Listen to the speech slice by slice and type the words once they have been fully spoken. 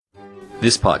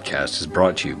This podcast is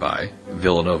brought to you by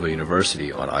Villanova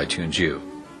University on iTunes U.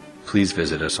 Please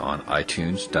visit us on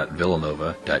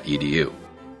itunes.villanova.edu.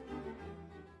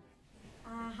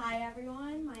 Hi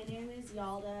everyone, my name is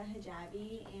Yalda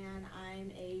Hijabi and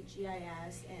I'm a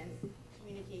GIS and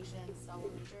Communications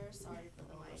double major. Sorry for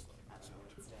the mic, I don't know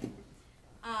what it's doing.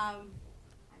 I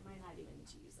might not even need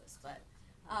to use this, but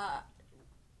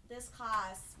this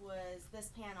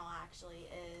panel actually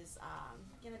is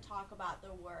going to talk about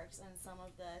the works and some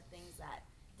of the things that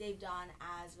they've done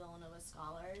as Villanova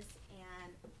scholars.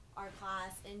 And our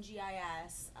class in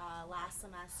GIS last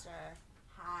semester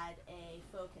had a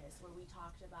focus where we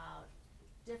talked about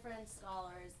different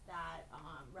scholars that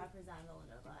represent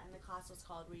Villanova, and the class was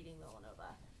called Reading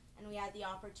Villanova. And we had the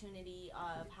opportunity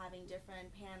of having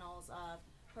different panels of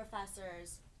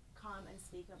professors come and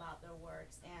speak about their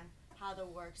works and how their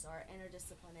works are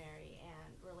interdisciplinary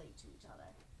and relate to each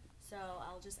other. So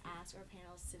I'll just ask our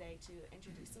panelists today to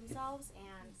introduce themselves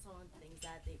and some of the things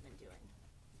that they've been doing.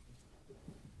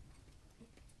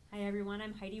 Hi everyone,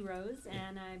 I'm Heidi Rose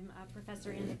and I'm a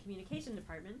professor in the communication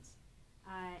department.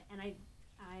 And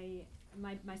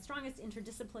my strongest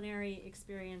interdisciplinary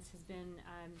experience has been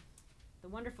the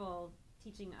wonderful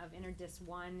teaching of Interdis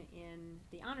 1 in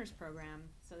the honors program.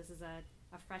 So this is a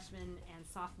freshman and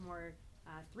sophomore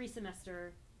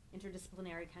 3-semester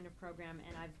interdisciplinary kind of program,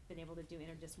 and I've been able to do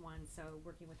Interdis 1, so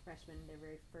working with freshmen their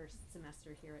very first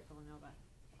semester here at Villanova.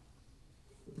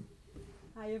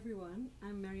 Hi everyone,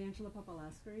 I'm Angela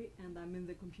Papalaskari and I'm in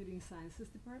the Computing Sciences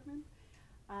department.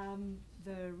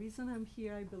 The reason I'm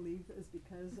here, I believe, is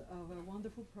because of a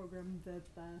wonderful program that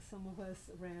some of us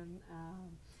ran,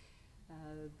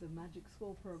 the Magic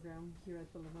School program here at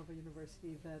Villanova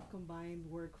University that combined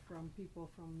work from people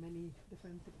from many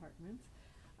different departments.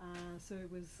 So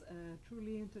it was a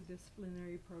truly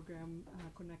interdisciplinary program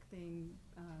connecting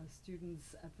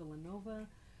students at Villanova,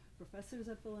 professors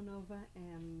at Villanova,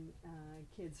 and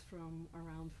kids from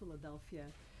around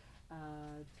Philadelphia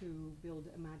to build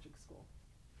a magic school.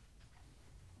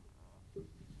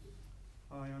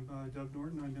 Hi, I'm Doug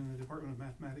Norton. I'm in the Department of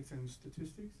Mathematics and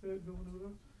Statistics at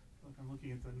Villanova. Like I'm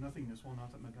looking at the nothingness. Well,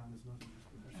 not that Magan is nothingness,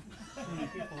 but there's so many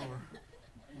people are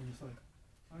on the side.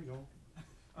 Hi, y'all.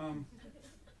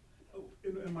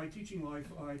 In my teaching life,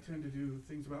 I tend to do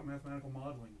things about mathematical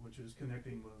modeling, which is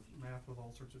connecting math with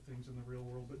all sorts of things in the real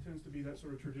world, but tends to be that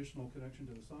sort of traditional connection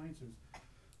to the sciences.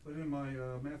 But in my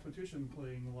mathematician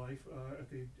playing life, at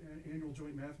the annual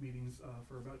joint math meetings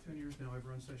for about 10 years now, I've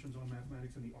run sessions on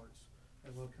mathematics and the arts.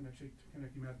 I love connecting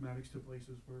mathematics to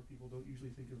places where people don't usually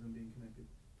think of them being connected.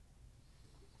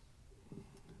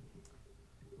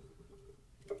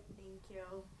 Thank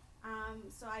you.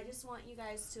 So I just want you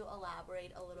guys to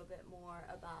elaborate a little bit more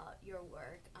about your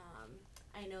work.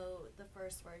 I know the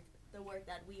work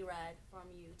that we read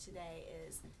from you today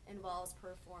involves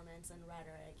performance and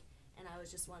rhetoric, and I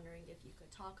was just wondering if you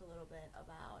could talk a little bit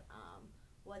about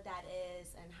what that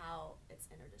is and how it's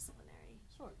interdisciplinary.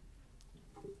 Sure.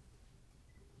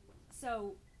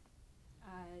 So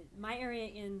my area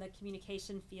in the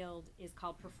communication field is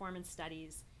called performance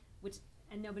studies,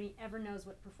 and nobody ever knows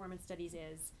what performance studies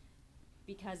is,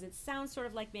 because it sounds sort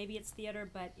of like maybe it's theater,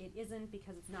 but it isn't,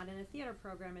 because it's not in a theater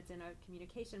program, it's in a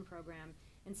communication program.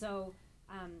 And so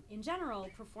in general,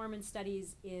 performance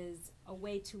studies is a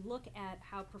way to look at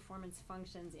how performance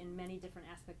functions in many different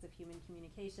aspects of human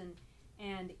communication.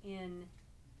 And in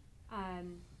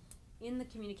the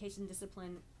communication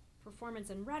discipline, performance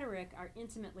and rhetoric are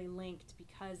intimately linked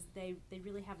because they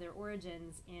really have their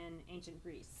origins in ancient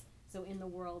Greece. So in the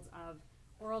world of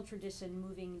oral tradition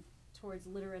moving towards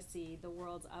literacy, the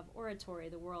world of oratory,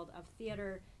 the world of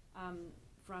theater,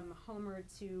 from Homer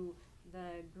to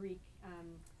the Greek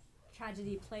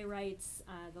tragedy playwrights,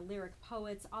 the lyric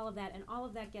poets, all of that, and all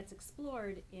of that gets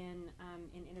explored in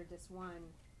Interdis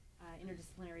 1,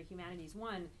 Interdisciplinary Humanities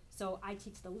 1. So I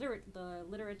teach the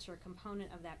literature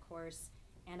component of that course,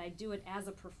 and I do it as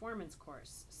a performance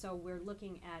course. So we're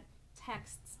looking at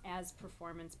texts as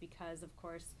performance because, of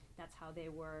course, that's how they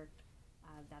were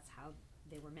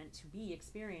meant to be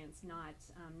experienced, not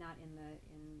in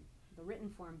the written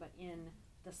form, but in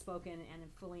the spoken and in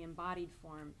fully embodied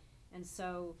form. And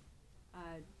so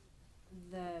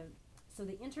the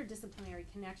interdisciplinary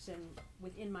connection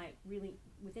within my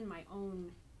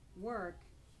own work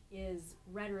is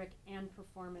rhetoric and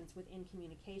performance within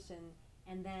communication,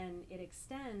 and then it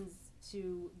extends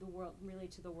to the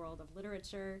world of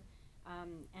literature,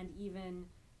 and even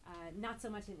not so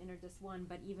much in Interdis 1,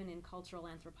 but even in cultural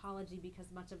anthropology,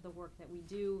 because much of the work that we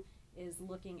do is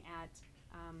looking at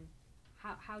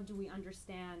how do we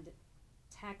understand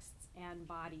texts and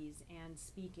bodies and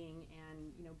speaking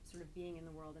and, you know, sort of being in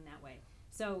the world in that way.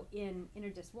 So in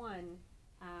Interdis 1,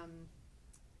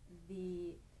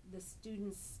 the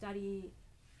students study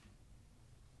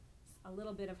a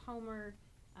little bit of Homer,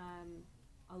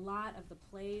 a lot of the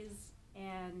plays,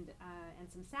 and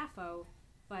some Sappho,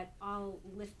 but all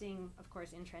lifting, of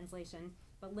course, in translation,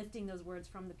 but lifting those words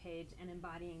from the page and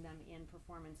embodying them in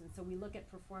performance. And so we look at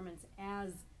performance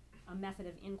as a method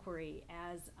of inquiry,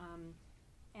 as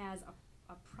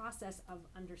a process of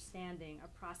understanding, a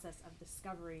process of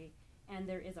discovery, and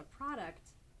there is a product.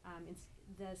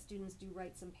 The students do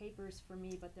write some papers for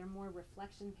me, but they're more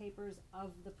reflection papers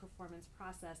of the performance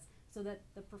process, so that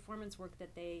the performance work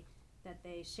that they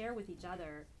share with each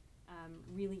other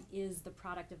really is the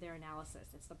product of their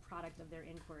analysis. It's the product of their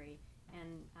inquiry,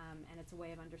 and it's a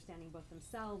way of understanding both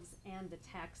themselves and the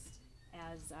text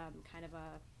as kind of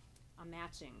a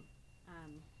matching.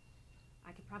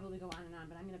 I could probably go on and on,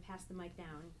 but I'm going to pass the mic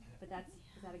down. But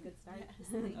is that a good start? Yes,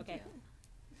 thank Okay.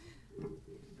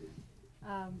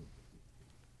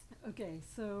 Okay,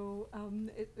 so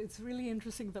it's really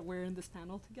interesting that we're in this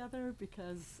panel together,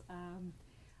 because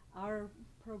our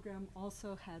program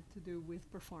also had to do with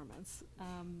performance.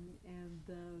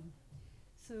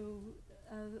 So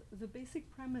the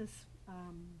basic premise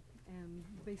and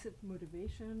basic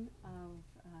motivation of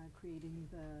creating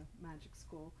the Magic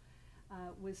School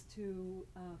was to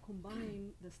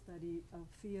combine the study of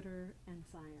theater and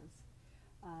science.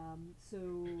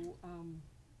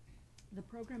 The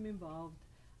program involved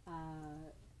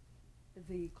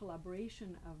the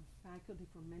collaboration of faculty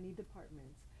from many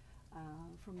departments,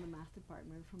 from the math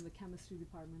department, from the chemistry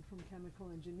department, from chemical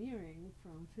engineering,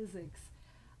 from physics,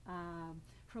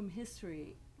 from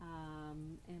history,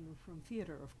 and from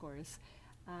theater, of course,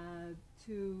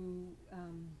 to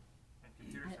And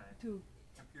computer science. to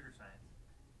Computer science.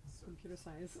 computer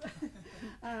science.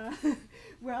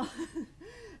 Well,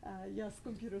 yes,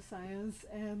 computer science,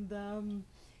 and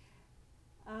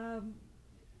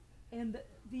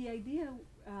the idea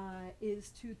is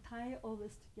to tie all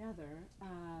this together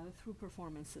through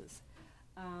performances,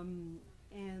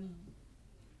 and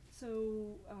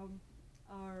so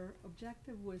our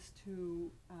objective was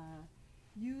to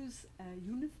use a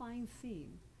unifying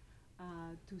theme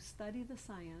to study the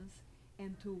science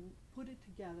and to put it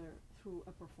together through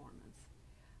a performance.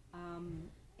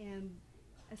 And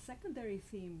a secondary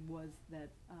theme was that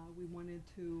we wanted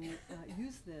to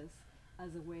use this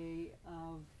as a way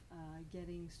of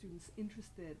getting students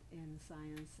interested in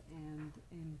science and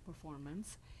in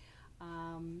performance,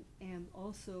 and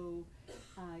also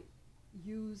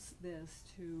use this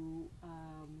to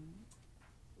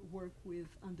work with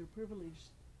underprivileged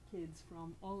kids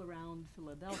from all around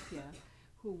Philadelphia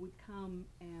who would come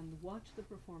and watch the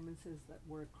performances that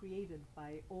were created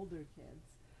by older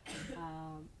kids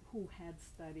who had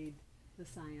studied the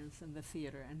science and the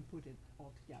theater and put it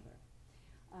all together.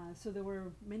 So there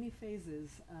were many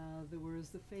phases. There was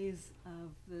the phase of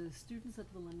the students at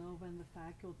Villanova and the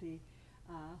faculty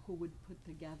who would put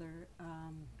together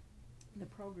the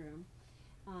program.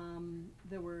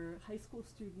 There were high school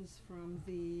students from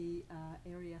the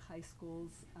area high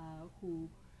schools who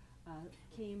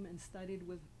came and studied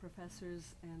with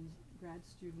professors and grad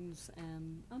students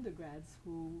and undergrads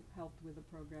who helped with the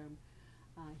program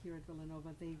here at Villanova.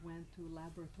 They went to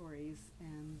laboratories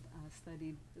and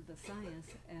studied the science,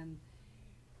 and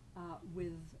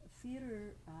with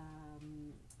theater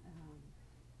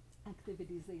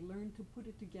activities, they learned to put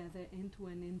it together into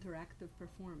an interactive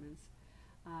performance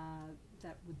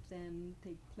that would then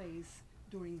take place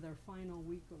during their final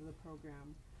week of the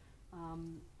program,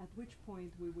 at which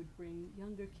point we would bring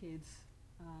younger kids,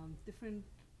 different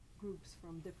groups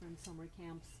from different summer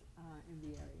camps in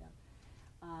the area,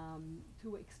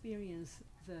 to experience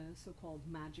the so-called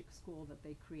magic school that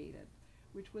they created,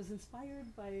 which was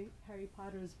inspired by Harry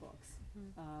Potter's books,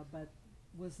 but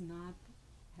was not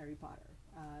Harry Potter.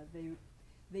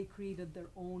 They created their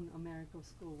own American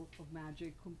School of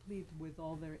Magic, complete with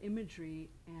all their imagery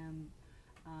and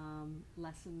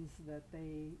lessons that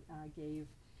they gave,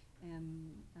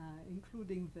 and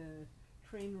including the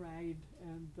train ride.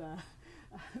 And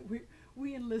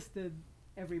we enlisted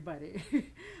everybody.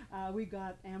 We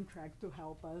got Amtrak to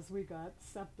help us. We got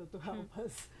SEPTA to help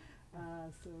us.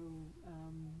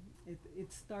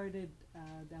 It started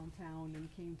downtown and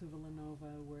came to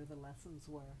Villanova, where the lessons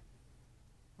were.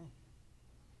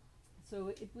 So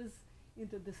it was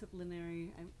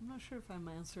interdisciplinary. I'm not sure if I'm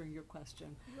answering your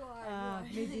question. You are.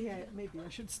 Maybe I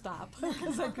should stop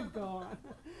because I could go on.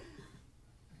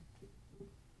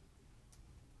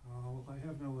 Well, I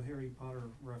have no Harry Potter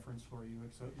reference for you,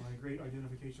 except my great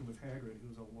identification with Hagrid,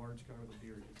 who's a large guy with a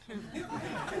beard.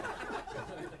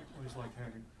 Always liked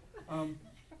Hagrid.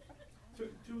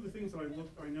 Two of the things that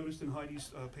I noticed in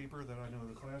Heidi's paper that I know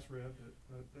the class read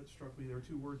that struck me, there are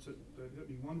two words that hit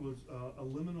me. One was a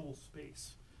liminal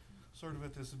space, sort of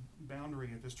at this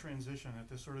boundary, at this transition, at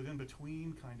this sort of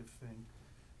in-between kind of thing.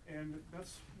 And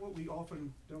that's what we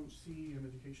often don't see in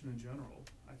education in general,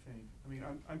 I think. I mean,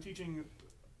 I'm teaching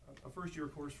a first-year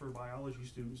course for biology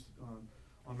students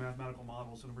on mathematical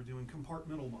models, and we're doing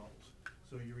compartmental models.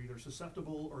 So you're either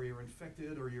susceptible, or you're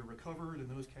infected, or you're recovered, and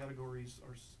those categories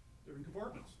they're in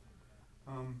compartments.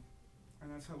 And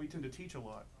that's how we tend to teach a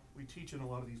lot. We teach in a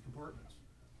lot of these compartments.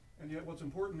 And yet what's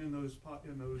important in those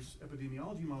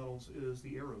epidemiology models is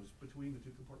the arrows between the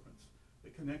two compartments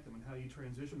that connect them and how you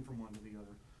transition from one to the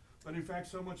other. But in fact,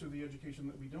 so much of the education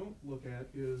that we don't look at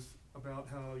is about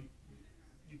how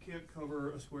you can't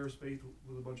cover a square space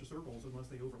with a bunch of circles unless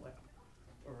they overlap,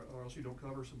 or else you don't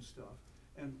cover some stuff.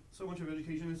 And so much of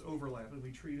education is overlap, and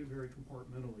we treat it very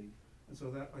compartmentally. And so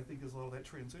that, I think, is a lot of that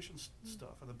transition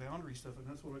stuff and the boundary stuff, and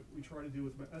that's what we try to do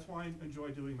with, that's why I enjoy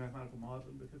doing mathematical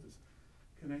modeling, because it's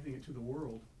connecting it to the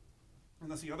world.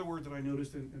 And that's the other word that I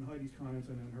noticed in Heidi's comments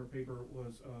and in her paper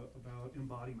was about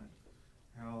embodiment.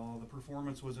 How the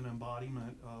performance was an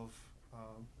embodiment of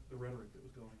the rhetoric that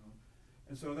was going on.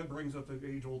 And so that brings up the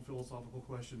age-old philosophical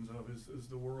questions of, is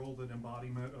the world an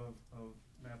embodiment of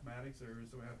mathematics, or is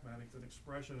the mathematics an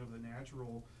expression of the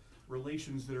natural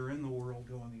relations that are in the world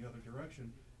going the other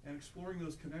direction? And exploring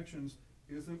those connections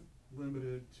isn't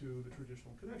limited to the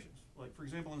traditional connections. Like, for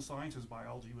example, in sciences,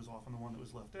 biology was often the one that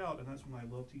was left out, and that's when I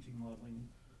love teaching modeling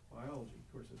biology.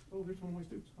 Of course, there's one of my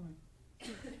students,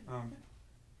 hi.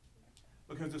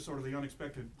 Because it's sort of the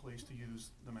unexpected place to use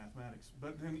the mathematics.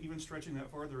 But then even stretching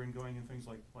that farther and going in things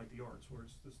like the arts, where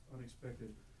it's this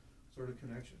unexpected sort of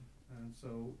connection. And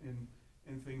so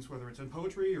in things, whether it's in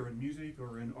poetry or in music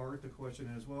or in art, the question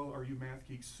is, well, are you math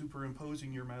geeks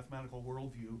superimposing your mathematical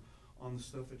worldview on the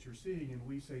stuff that you're seeing? And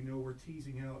we say, no, we're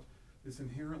teasing out this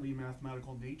inherently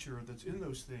mathematical nature that's in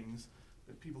those things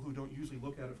that people who don't usually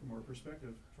look at it from our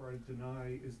perspective try to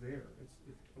deny is there.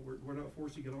 We're not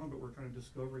forcing it on, but we're kind of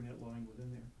discovering it lying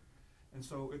within there. And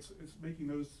so it's making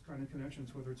those kind of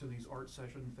connections, whether it's in these art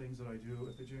session things that I do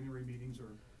at the January meetings,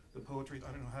 or the poetry. I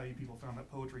don't know how you people found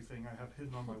that poetry thing I have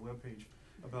hidden on my webpage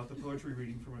about the poetry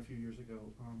reading from a few years ago.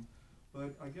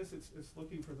 But I guess it's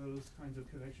looking for those kinds of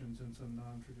connections in some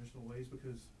non-traditional ways,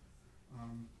 because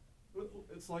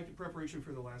it's like preparation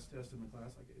for the last test in the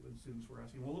class I gave, and students were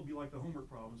asking, will it be like the homework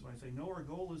problems? And I say, no, our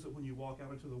goal is that when you walk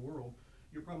out into the world,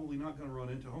 you're probably not going to run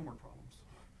into homework problems.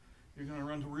 You're going to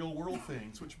run into real world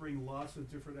things, which bring lots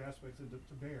of different aspects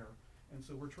to bear. And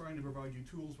so we're trying to provide you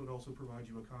tools, but also provide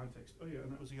you a context. Oh yeah,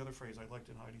 and that was the other phrase I liked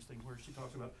in Heidi's thing, where she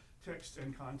talks about text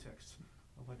and context,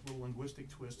 like little linguistic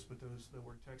twists, but the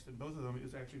word text in both of them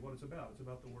is actually what it's about. It's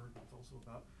about the word, but it's also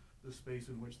about the space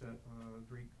in which that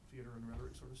Greek theater and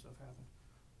rhetoric sort of stuff happened.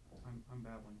 I'm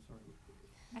babbling, sorry.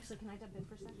 Actually, can I jump in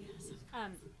for a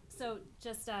second? So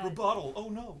just rebuttal. Oh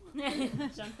no.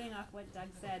 Jumping off what Doug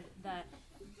said,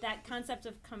 that concept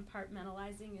of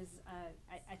compartmentalizing is,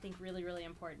 I think, really, really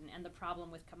important, and the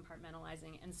problem with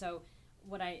compartmentalizing. And so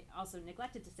what I also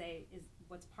neglected to say is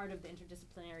what's part of the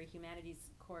interdisciplinary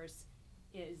humanities course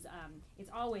is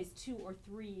it's always 2 or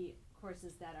 3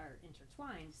 courses that are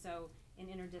intertwined. So in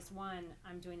Interdis 1,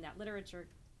 I'm doing that literature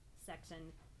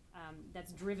section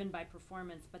that's driven by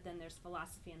performance, but then there's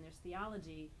philosophy and there's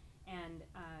theology, and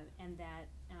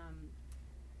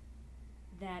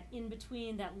that in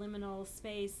between, that liminal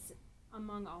space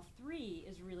among all 3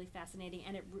 is really fascinating,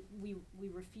 and we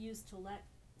refuse to let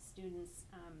students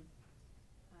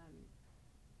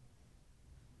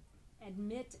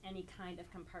admit any kind of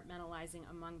compartmentalizing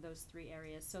among those 3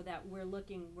 areas, so that when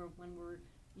we're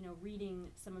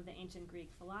reading some of the ancient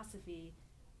Greek philosophy,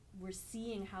 we're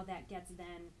seeing how that gets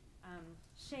then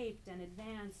shaped and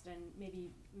advanced and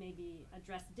maybe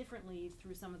addressed differently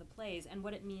through some of the plays, and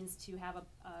what it means to have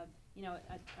a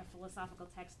philosophical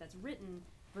text that's written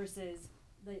versus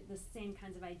the same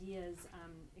kinds of ideas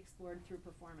explored through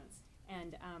performance,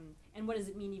 and what does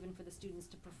it mean even for the students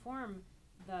to perform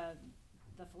the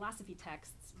philosophy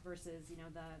texts versus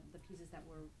the pieces that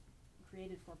were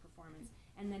created for performance.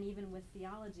 And then even with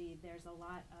theology, there's a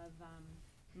lot of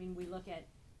we look at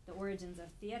the origins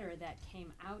of theater that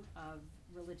came out of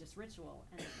religious ritual,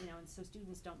 and and so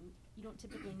students you don't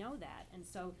typically know that, and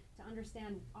so to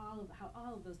understand how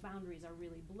all of those boundaries are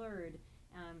really blurred,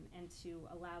 and to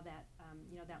allow that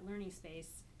that learning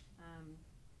space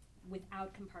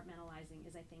without compartmentalizing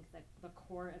is, I think, the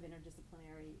core of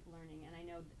interdisciplinary learning. And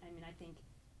I think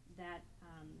that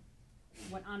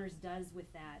what honors does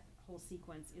with that whole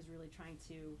sequence is really trying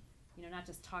to, not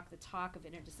just talk the talk of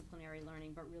interdisciplinary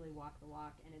learning, but really walk the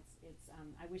walk. And it's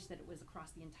I wish that it was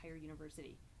across the entire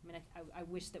university. I mean, I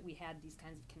wish that we had these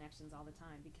kinds of connections all the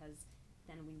time, because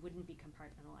then we wouldn't be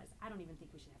compartmentalized. I don't even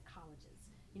think we should have colleges.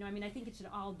 I think it should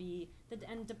all be,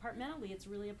 and departmentally it's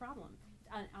really a problem.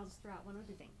 I'll just throw out one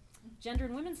other thing. Gender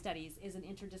and women's studies is an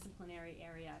interdisciplinary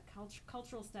area.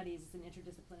 Cultural studies is an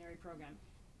interdisciplinary program.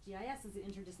 GIS is an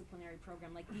interdisciplinary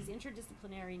program. Like, these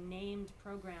interdisciplinary named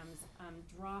programs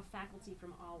draw faculty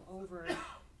from all over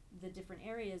the different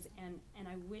areas, and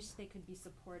I wish they could be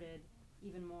supported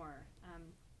even more.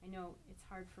 I know it's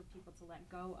hard for people to let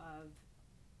go of,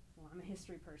 well, I'm a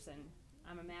history person,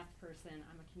 I'm a math person,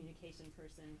 I'm a communication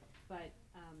person, but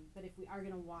if we are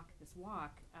going to walk this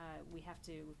walk, we have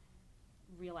to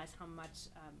realize how much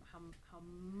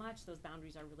those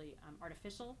boundaries are really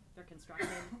artificial, they're constructed,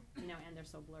 and they're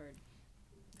so blurred.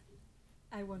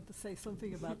 I want to say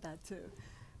something about that too.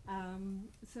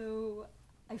 So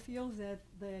I feel that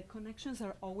the connections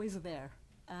are always there,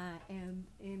 and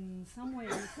in some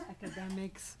ways,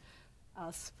 academics,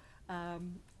 us,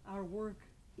 our work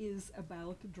is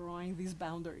about drawing these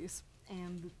boundaries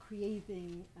and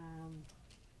creating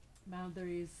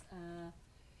boundaries.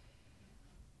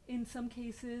 In some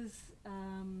cases,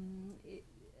 I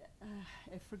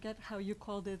forget how you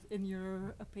called it in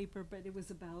your paper, but it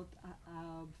was about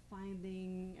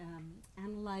finding,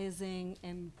 analyzing,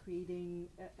 and creating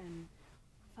and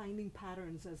finding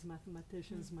patterns, as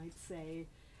mathematicians might say.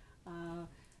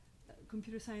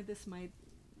 Computer scientists might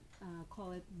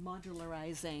call it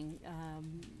modularizing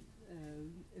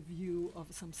a view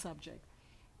of some subject.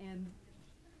 And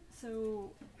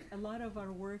so a lot of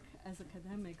our work as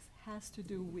academics has to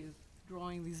do with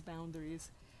drawing these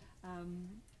boundaries.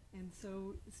 And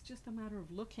so it's just a matter of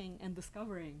looking and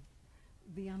discovering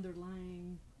the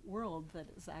underlying world that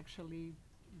is actually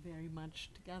very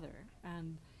much together.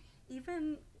 And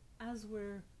even as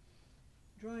we're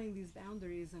drawing these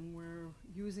boundaries and we're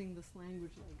using this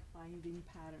language like finding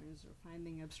patterns or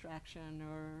finding abstraction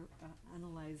or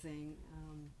analyzing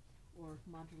or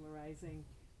modularizing,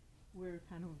 we're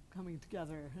kind of coming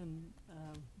together and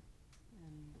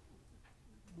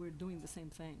we're doing the same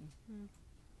thing. Mm.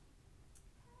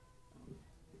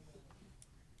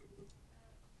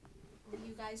 Well,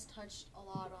 you guys touched a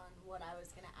lot on what I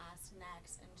was going to ask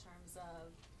next in terms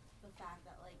of the fact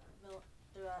that, like,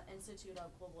 the Institute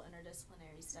of Global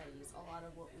Interdisciplinary Studies, a lot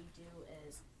of what we do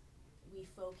is we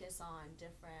focus on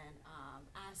different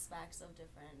aspects of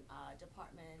different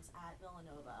departments at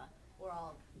Villanova. We're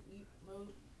all,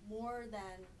 more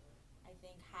than, I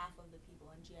think, half of the people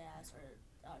in GIS are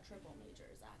triple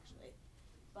majors, actually.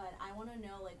 But I want to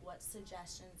know, like, what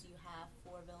suggestions you have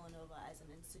for Villanova as an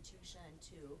institution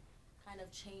to kind of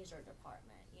change our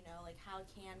department. Like, how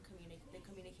can the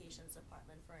communications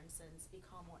department, for instance,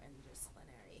 become more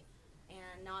interdisciplinary?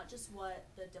 And not just what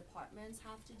the departments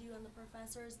have to do and the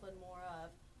professors, but more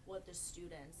of what the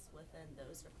students within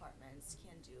those departments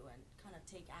can do and kind of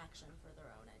take action for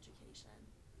their own education.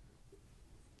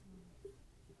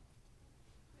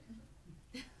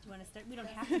 Do you want to start? We don't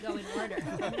have to go in order.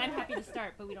 I mean, I'm happy to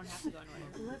start, but we don't have to go in order.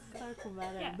 Let's start from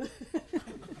that Yeah. end.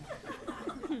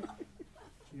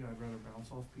 Yeah, I'd rather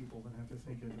bounce off people than have to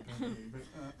think independently. But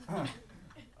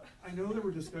I know there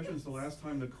were discussions the last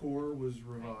time the core was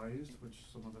revised, which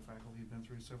some of the faculty have been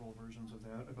through several versions of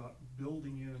that, about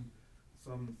building in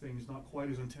some things not quite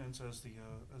as intense as the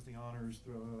honors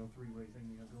three-way thing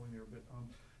we have going there, but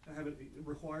to have it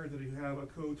required that you have a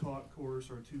co-taught course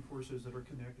or two courses that are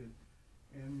connected,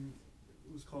 and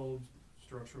it was called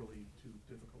structurally too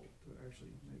difficult to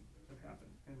actually make that happen.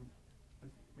 And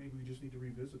maybe we just need to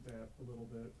revisit that a little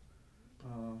bit.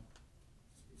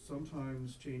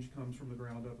 Sometimes change comes from the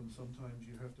ground up, and sometimes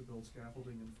you have to build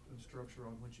scaffolding and structure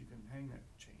on which you can hang that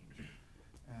change.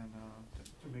 And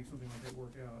to make something like that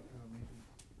work out, maybe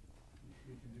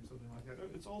we can do something like that.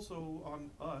 It's also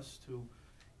on us to,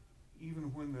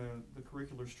 even when the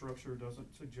curricular structure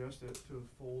doesn't suggest it, to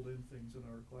fold in things in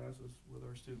our classes with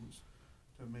our students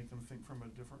to make them think from a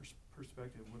different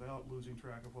perspective without losing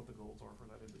track of what the goals are for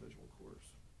that individual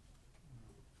course.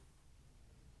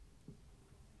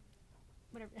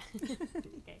 Whatever.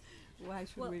 Okay. Why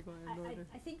should we go in order?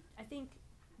 I think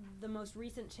the most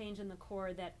recent change in the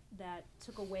core that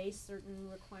took away certain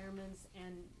requirements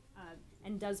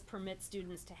and does permit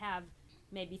students to have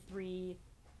maybe three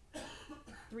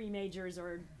majors,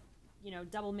 or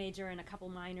double major and a couple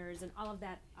minors, and all of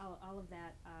that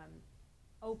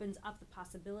opens up the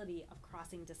possibility of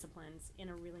crossing disciplines in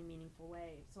a really meaningful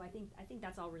way. So I think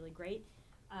that's all really great.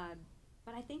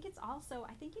 but I think it's also,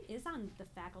 I think it is on the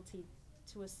faculty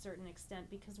to a certain extent,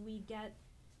 because we'll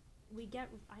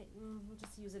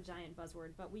just use a giant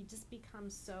buzzword, but we just become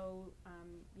so,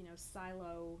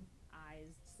 silo-ized.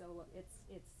 So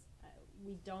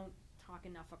we don't talk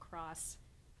enough across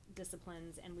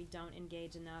disciplines, and we don't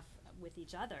engage enough with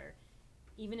each other.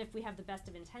 Even if we have the best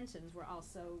of intentions, we're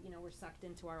also, we're sucked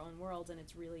into our own worlds, and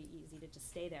it's really easy to just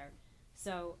stay there.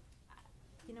 So,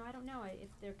 I don't know if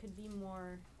there could be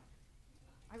more.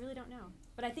 I really don't know.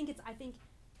 But I think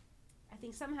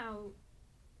somehow,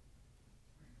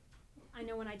 I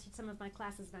know when I teach some of my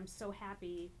classes, and I'm so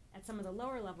happy at some of the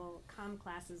lower level comm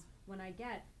classes when I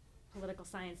get political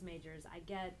science majors, I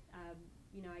get,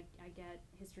 I get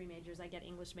history majors, I get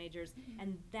English majors,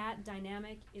 and that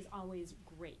dynamic is always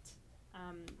great.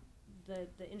 The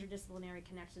interdisciplinary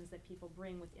connections that people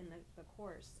bring within the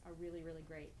course are really, really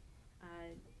great.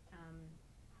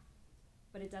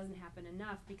 But it doesn't happen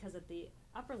enough, because at the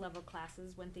upper level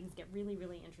classes, when things get really,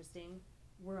 really interesting,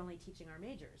 we're only teaching our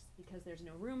majors because there's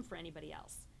no room for anybody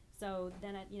else. So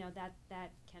then,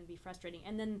 that can be frustrating.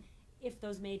 And then if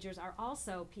those majors are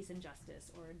also peace and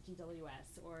justice or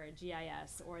GWS or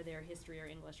GIS or their history or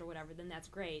English or whatever, then that's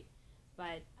great.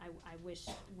 But I wish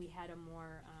we had a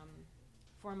more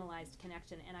formalized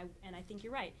connection. And I think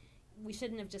you're right. We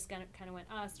shouldn't have just kind of went,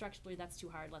 structurally that's too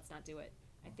hard, let's not do it.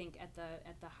 I think at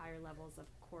the higher levels of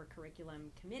core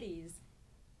curriculum committees,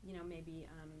 maybe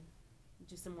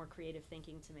do some more creative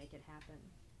thinking to make it happen.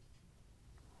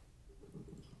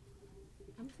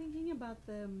 I'm thinking about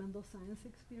the Mendel Science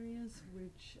experience,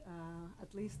 which,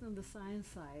 at least on the science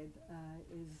side,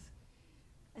 is,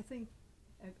 I think,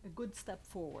 a good step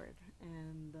forward.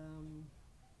 And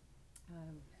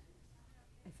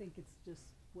I think it's just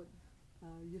what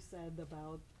you said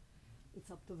about it's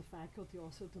up to the faculty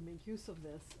also to make use of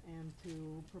this and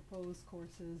to propose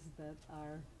courses that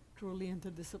are truly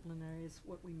interdisciplinary is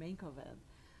what we make of it.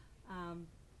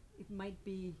 It might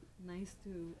be nice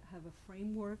to have a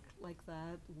framework like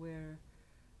that where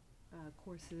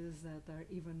courses that are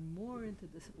even more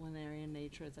interdisciplinary in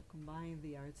nature, that combine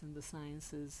the arts and the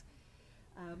sciences,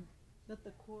 but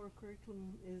the core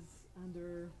curriculum is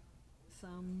under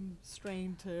some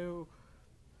strain to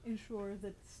ensure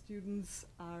that students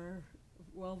are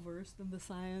well versed in the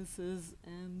sciences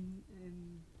and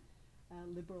in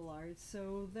liberal arts.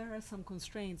 So there are some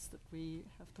constraints that we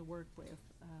have to work with,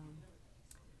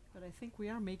 but I think we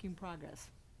are making progress.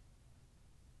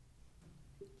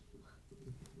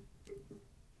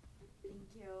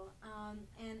 Thank you.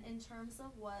 And in terms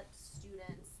of what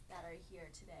students that are here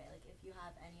today, like if you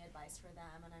have any advice for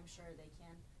them, and I'm sure they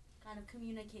can kind of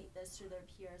communicate this to their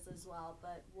peers as well,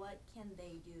 but what can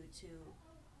they do to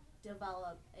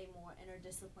develop a more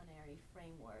interdisciplinary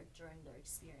framework during their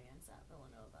experience at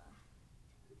Villanova?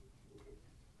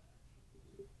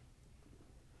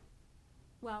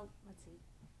 Well, let's see.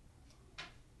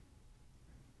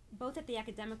 Both at the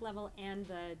academic level and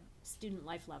the student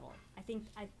life level. I think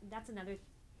that's another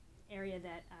area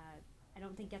that I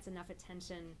don't think gets enough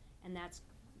attention, and that's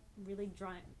really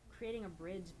creating a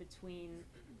bridge between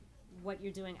what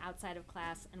you're doing outside of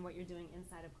class and what you're doing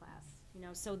inside of class.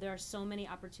 So there are so many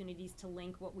opportunities to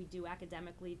link what we do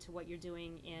academically to what you're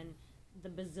doing in the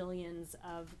bazillions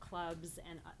of clubs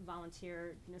and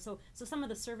volunteer. So some of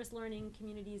the service learning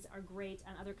communities are great,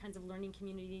 and other kinds of learning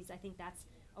communities. I think that's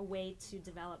a way to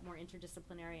develop more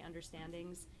interdisciplinary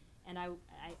understandings, and I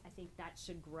think that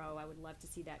should grow. I would love to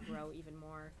see that grow even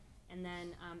more. And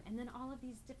then all of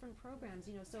these different programs.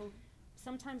 So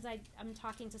sometimes I'm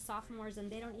talking to sophomores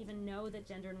and they don't even know that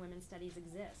gender and women's studies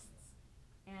exists,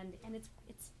 and it's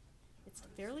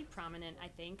fairly prominent, I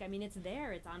think. I mean, it's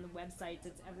there, it's on the websites,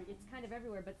 it's kind of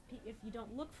everywhere, but if you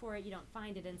don't look for it, you don't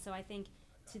find it. And so I think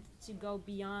to go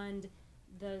beyond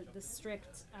the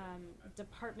strict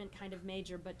department kind of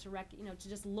major, but to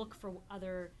just look for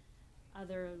other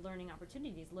learning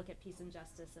opportunities, look at peace and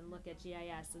justice, and look at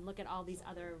GIS, and look at all these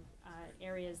other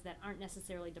areas that aren't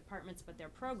necessarily departments, but they're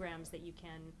programs that you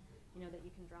can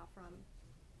draw from,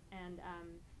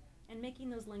 and making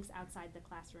those links outside the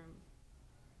classroom.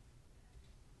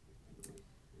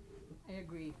 I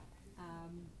agree.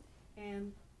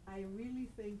 And I really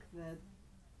think that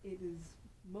it is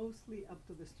mostly up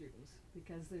to the students,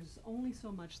 because there's only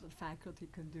so much that faculty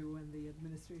can do and the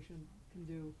administration can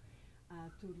do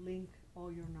to link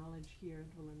all your knowledge here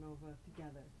at Villanova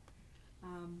together.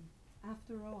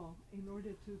 After all, in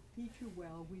order to teach you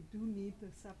well, we do need to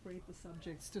separate the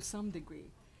subjects to some degree.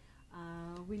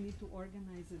 We need to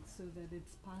organize it so that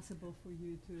it's possible for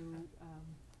you to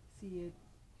see it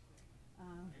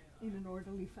in an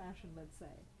orderly fashion, let's say.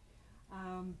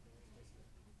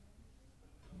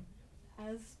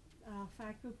 As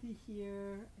faculty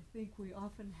here, I think we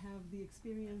often have the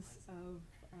experience of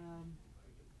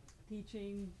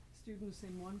teaching students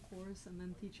in one course and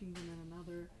then teaching them in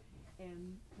another,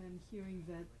 and then hearing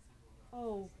that,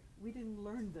 oh, we didn't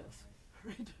learn this,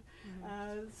 right?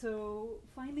 So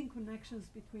finding connections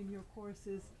between your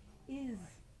courses is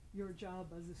your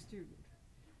job as a student.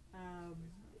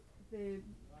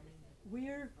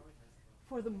 We're,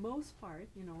 for the most part,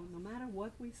 no matter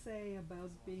what we say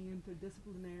about being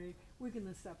interdisciplinary, we're going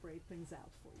to separate things out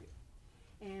for you.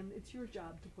 And it's your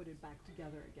job to put it back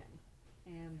together again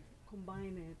and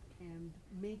combine it and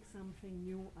make something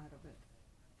new out of it.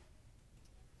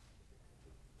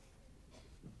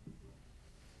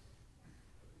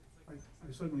 I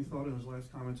suddenly thought in his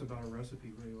last comments about a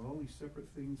recipe, where you have all these separate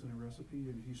things in a recipe,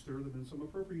 and if you stir them in some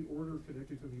appropriate order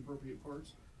connected to the appropriate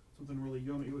parts, something really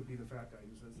yummy, it would be the fat guy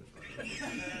who says this.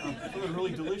 Something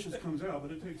really delicious comes out,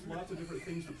 but it takes lots of different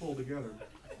things to pull together.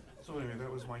 So anyway, that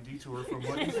was my detour from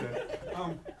what he said.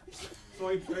 So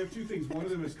I have two things. One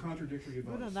of them is contradictory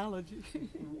advice. Good analogy.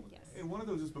 Yes. And one of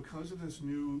those is because of this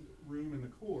new room in the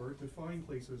core to find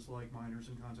places like minors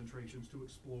and concentrations to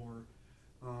explore.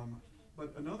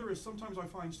 But another is sometimes I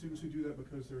find students who do that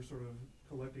because they're sort of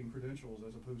collecting credentials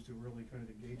as opposed to really kind of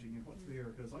engaging in what's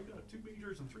there. Because I got 2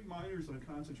 majors and 3 minors and a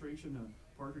concentration and a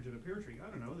partridge and a pear tree. I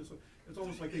don't know. It's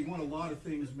almost like they want a lot of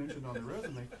things mentioned on their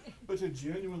resume, but to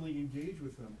genuinely engage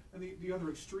with them. And the other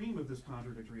extreme of this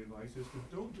contradictory advice is to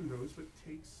don't do those, but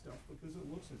take stuff because it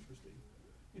looks interesting.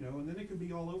 And then it can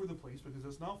be all over the place because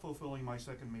it's not fulfilling my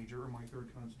 2nd major or my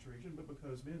 3rd concentration, but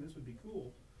because, man, this would be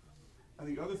cool. And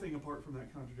the other thing apart from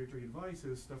that contradictory advice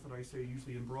is stuff that I say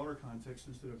usually in broader context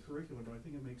instead of curriculum, but I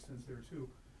think it makes sense there too.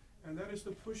 And that is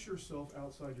to push yourself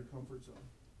outside your comfort zone.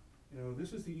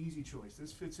 This is the easy choice.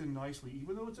 This fits in nicely.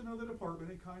 Even though it's another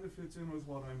department, it kind of fits in with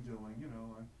what I'm doing.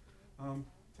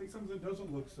 Take something that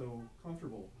doesn't look so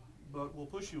comfortable, but will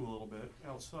push you a little bit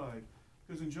outside.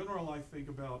 Because in general, I think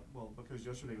about, because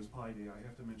yesterday was Pi Day, I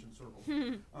have to mention circles.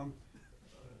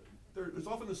 There's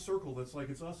often this circle that's like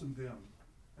it's us and them.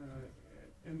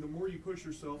 And the more you push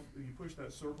yourself, you push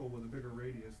that circle with a bigger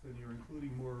radius, then you're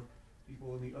including more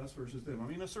people in the us versus them. I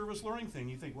mean, a service learning thing,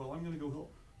 you think, well, I'm going to go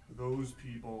help those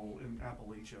people in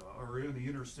Appalachia or in the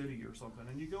inner city or something.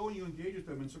 And you go and you engage with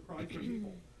them and surprise the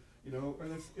people. And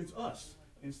it's us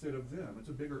instead of them. It's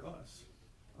a bigger us.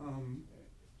 And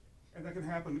that can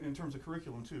happen in terms of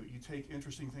curriculum too. You take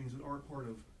interesting things that aren't part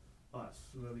of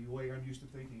us, the way I'm used to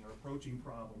thinking or approaching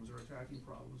problems or attacking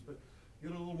problems, but get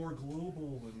a little more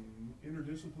global and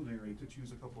interdisciplinary, to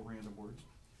choose a couple of random words,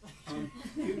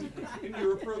 in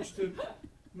your approach to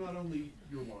not only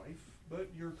your life,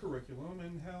 but your curriculum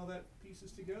and how that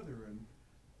pieces together. And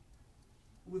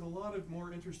with a lot of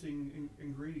more interesting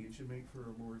ingredients, you make for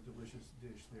a more delicious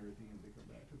dish there at the end to come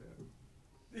back to that.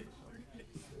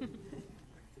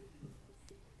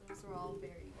 Those were all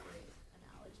very great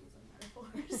analogies and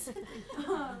metaphors.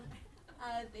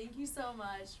 Thank you so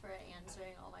much for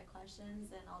answering all my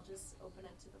questions, and I'll just open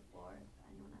it to the floor if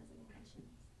anyone has any questions.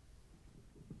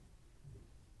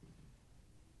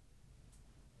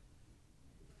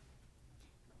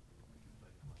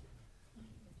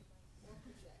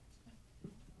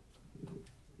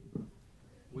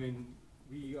 When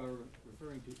we are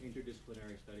referring to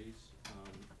interdisciplinary studies,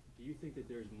 do you think that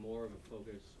there's more of a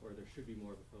focus, or there should be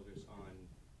more of a focus on,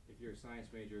 if you're a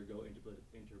science major, go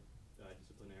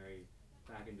interdisciplinary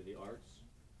back into the arts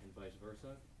and vice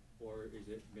versa? Or is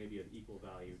it maybe of equal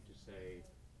value to say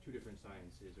 2 different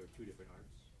sciences or 2 different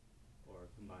arts, or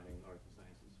combining arts and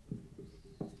sciences?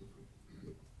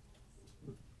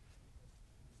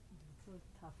 That's a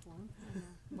tough one.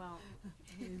 Well,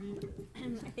 Maybe.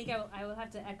 I think I will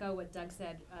have to echo what Doug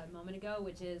said a moment ago,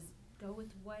 which is go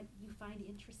with what you find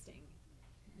interesting.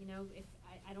 If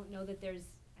I don't know that I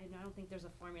don't think there's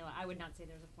a formula. I would not say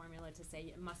there's a formula to say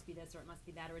it must be this or it must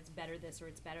be that or it's better this or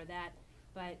it's better that.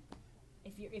 But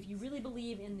if you really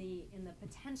believe in the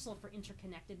potential for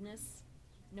interconnectedness,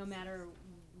 no matter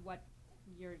what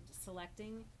you're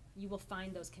selecting, you will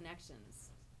find those connections.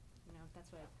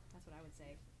 That's what I would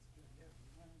say.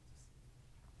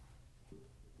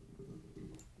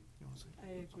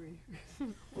 I agree.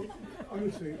 I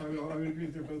would say, I would agree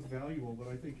that they're both valuable, but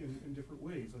I think in different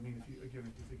ways. I mean, if you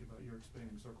think about your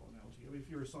expanding circle analogy, if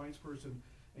you're a science person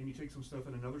and you take some stuff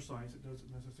in another science that doesn't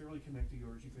necessarily connect to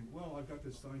yours, you think, well, I've got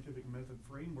this scientific method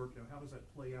framework, now how does that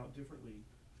play out differently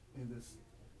in this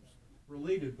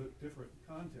related but different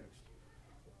context?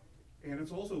 And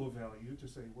it's also a value to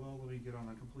say, well, let me get on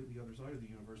a completely other side of the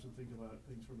universe and think about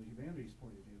things from the humanities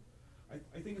point of view.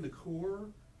 I think in the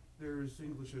core, there's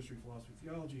English, history, philosophy,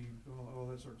 theology, all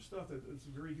that sort of stuff. That it's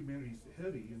very humanities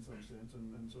heavy in some sense,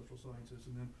 and social sciences.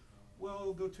 And then,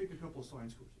 well, go take a couple of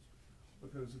science courses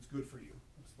because it's good for you.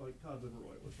 It's like Todd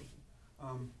Liverroy or something.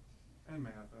 And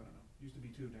math, I don't know. Used to be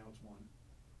 2, now it's 1.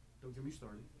 Don't get me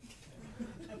started.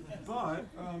 But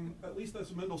at least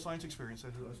that's a Mendel science experience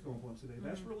that I was going once today.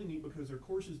 That's really neat because their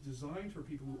course is designed for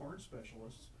people who aren't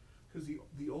specialists. Because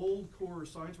the old core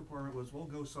science requirement was, well,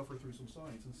 go suffer through some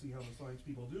science and see how the science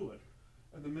people do it.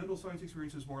 And the Mendel science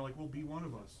experience is more like, well, be one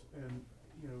of us and,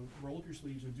 you know, roll up your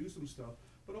sleeves and do some stuff.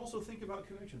 But also think about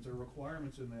connections. There are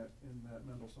requirements in that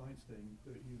Mendel science thing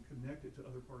that you connect it to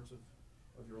other parts of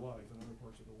your life and other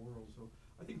parts of the world. So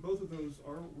I think both of those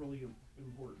are really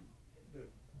important.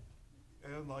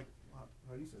 And like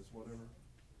Heidi says, whatever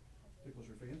tickles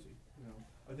your fancy. You know,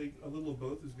 I think a little of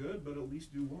both is good, but at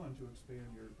least do one to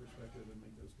expand your perspective and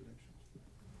make those connections.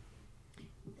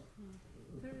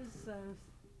 There is a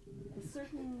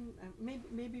certain,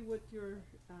 maybe what you're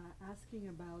asking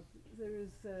about, there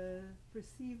is a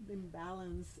perceived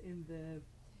imbalance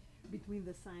between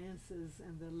the sciences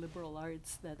and the liberal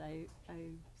arts that I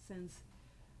sense.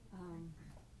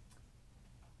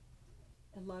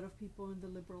 A lot of people in the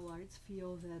liberal arts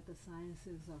feel that the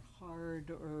sciences are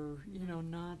hard or, you know,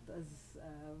 not as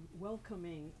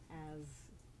welcoming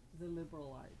as the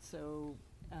liberal arts. So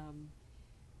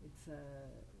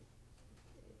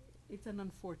it's an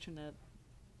unfortunate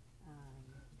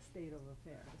state of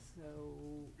affairs.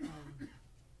 So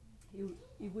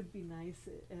it would be nice.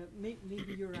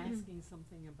 Maybe you're asking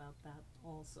something about that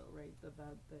also, right?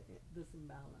 About this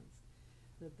imbalance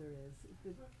that there is.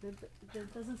 There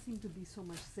doesn't seem to be so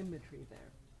much symmetry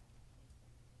there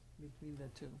between the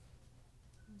two.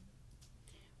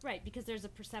 Right, because there's a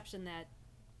perception that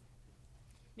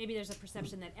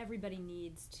everybody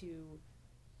needs to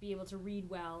be able to read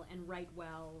well and write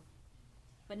well,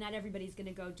 but not everybody's going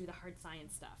to go do the hard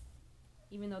science stuff.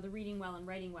 Even though the reading well and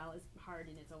writing well is hard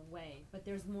in its own way, but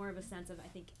there's more of a sense of, I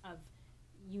think, of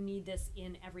you need this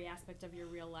in every aspect of your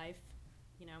real life,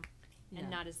 you know. And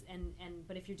not as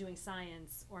but if you're doing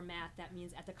science or math, that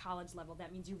means at the college level,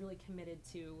 that means you're really committed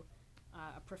to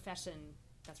a profession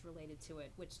that's related to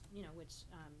it, which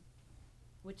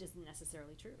isn't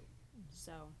necessarily true.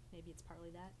 So maybe it's partly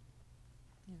that.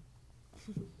 Yeah.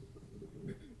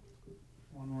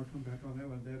 One more, come back on that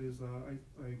one. That is,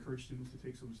 I encourage students to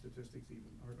take some statistics. Even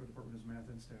our department is math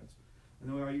and stats. And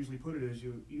the way I usually put it is,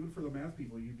 even for the math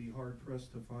people, you'd be hard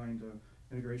pressed to find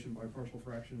integration by partial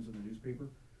fractions in the newspaper.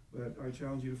 But I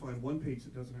challenge you to find one page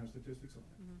that doesn't have statistics on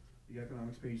it. The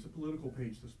economics page, the political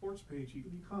page, the sports page,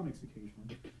 even the comics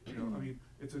occasionally. You know, I mean,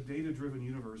 it's a data-driven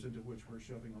universe into which we're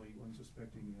shoving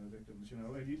unsuspecting victims. You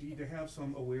know, and you need to have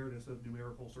some awareness of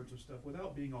numerical sorts of stuff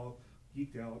without being all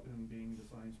geeked out and being the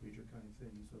science major kind of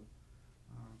thing. So,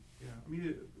 yeah, I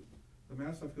mean, the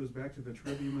math stuff goes back to the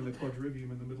trivium and the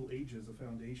quadrivium in the Middle Ages, the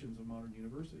foundations of modern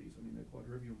universities. I mean, the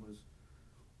quadrivium was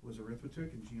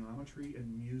arithmetic and geometry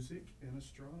and music and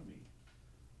astronomy.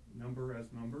 Number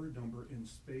as number in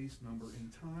space, number in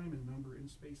time, and number in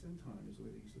space and time is the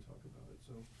way they used to talk about it.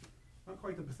 So, not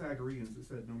quite the Pythagoreans that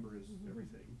said number is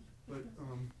everything, but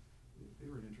they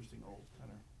were an interesting old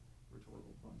kind of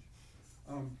rhetorical bunch.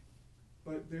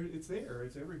 But it's there,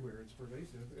 it's everywhere, it's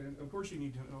pervasive, and of course you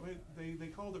need to know it. They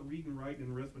called it read and write and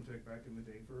arithmetic back in the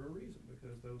day for a reason,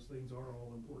 because those things are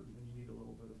all important, and you need a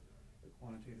little bit of the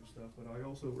quantitative stuff. But I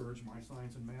also urge my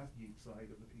science and math geek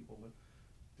side of the people that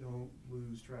don't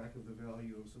lose track of the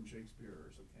value of some Shakespeare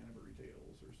or some Canterbury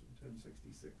Tales or some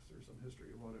 1066 or some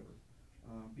history or whatever.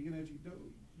 Be an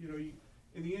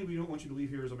in the end, we don't want you to leave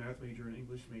here as a math major and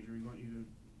English major. We want you to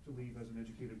leave as an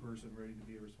educated person ready to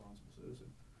be a responsible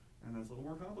citizen. And that's a little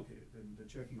more complicated than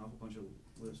checking off a bunch of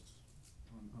lists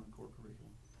on core curriculum.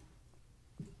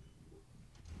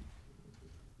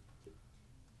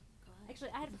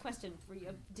 Actually, I had a question for you.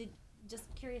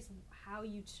 Just curious how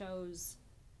you chose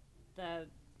the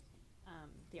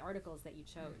articles that you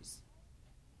chose.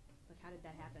 Like, how did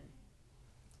that happen?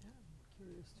 Yeah, I'm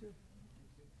curious too.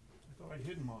 I thought I'd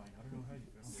hidden mine. I don't know how you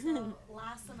found it. So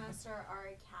last semester,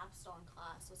 our capstone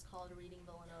class was called Reading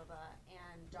Villanova,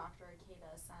 and Dr.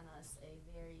 Akeda sent us a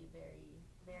very, very,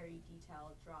 very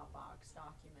detailed Dropbox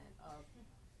document of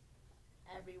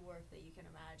every work that you can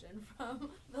imagine from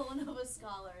Villanova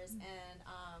scholars. And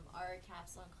our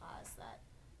capstone class that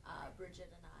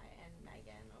Bridget and I and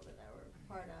Megan over there were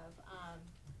part of,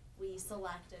 we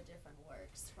selected different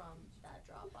works from that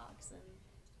Dropbox, and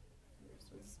yours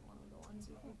was one of the ones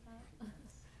we looked at.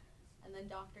 And then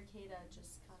Dr. Kata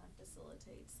just kind of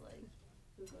facilitates, like,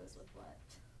 who goes with what.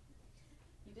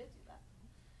 You did do that.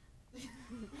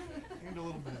 And a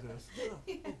little bit of this.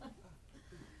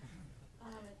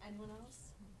 Anyone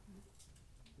else?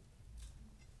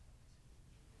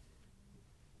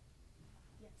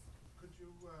 Yes. Could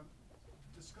you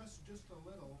discuss just a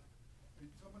little,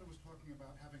 someone was talking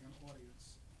about having an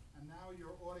audience, and now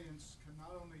your audience can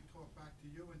not only talk back to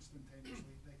you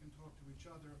instantaneously, they can talk to each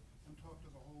other and talk to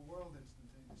the whole world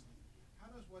instantaneously. How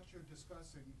does what you're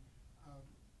discussing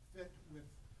fit with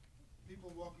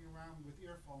people walking around with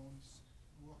earphones,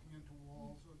 walking into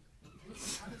walls?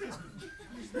 How does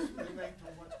this relate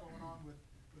to what's going on with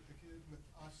the kid, with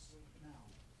us now?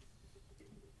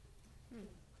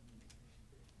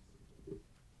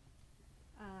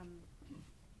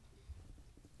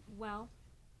 Well,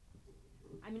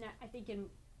 I mean, I think in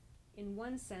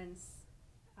one sense,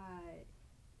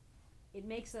 it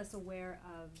makes us aware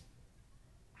of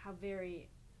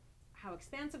how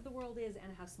expansive the world is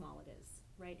and how small it is,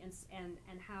 right? And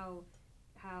how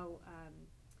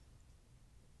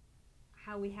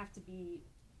we have to be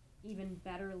even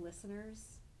better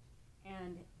listeners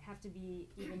and have to be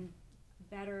even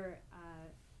better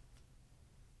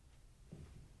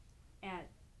at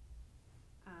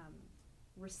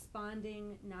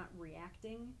responding, not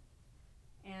reacting,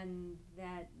 and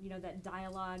that that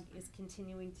dialogue is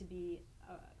continuing to be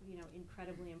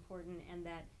incredibly important, and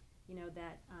that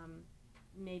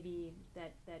maybe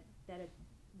that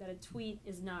a tweet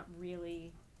is not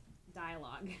really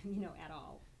dialogue at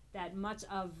all. That much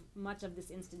of this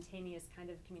instantaneous kind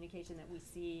of communication that we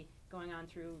see going on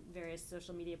through various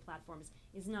social media platforms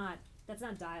that's not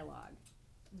dialogue.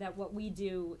 That what we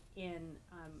do in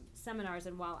seminars,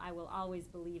 and while I will always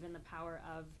believe in the power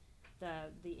of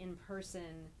the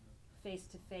in-person,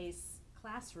 face-to-face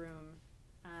classroom,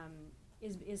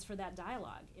 is for that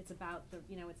dialogue. It's about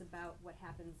it's about what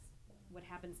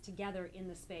happens together in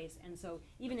the space. And so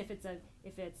even if it's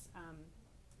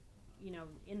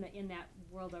in that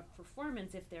world of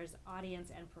performance, if there's audience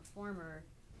and performer,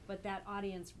 but that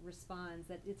audience responds,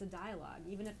 that it's a dialogue.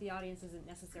 Even if the audience isn't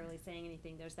necessarily saying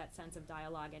anything, there's that sense of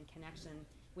dialogue and connection,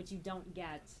 which you don't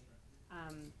get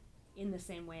in the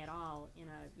same way at all in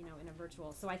a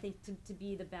virtual. So I think to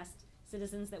be the best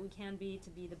citizens that we can be, to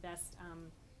be the best,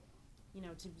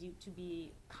 to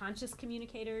be conscious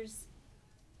communicators,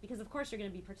 because of course you're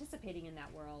going to be participating in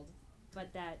that world,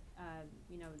 but that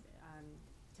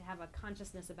to have a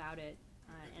consciousness about it,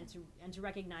 and to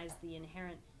recognize the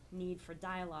inherent need for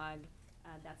dialogue,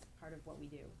 that's part of what we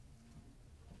do.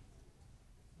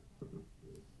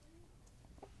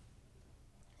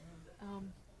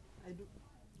 I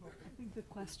think the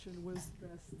question was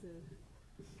addressed.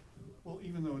 Well,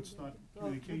 even though it's not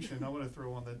communication, I want to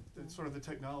throw on that sort of the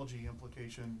technology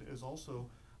implication is also,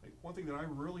 like, one thing that I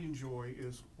really enjoy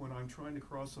is when I'm trying to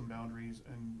cross some boundaries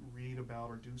and read about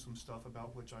or do some stuff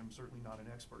about which I'm certainly not an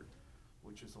expert,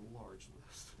 which is a large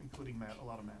list, including math, a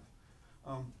lot of math.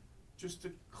 Just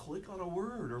to click on a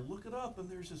word or look it up, and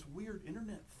there's this weird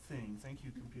internet thing, thank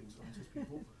you computer sciences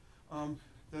people,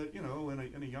 that,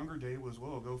 in a younger day was,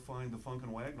 well, go find the Funk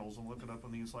and Wagnalls and look it up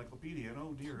in the encyclopedia, and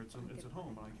oh dear, it's at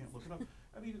home, and I can't look it up.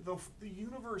 I mean, the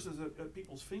universe is at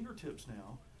people's fingertips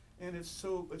now, and it's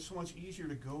so much easier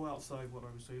to go outside what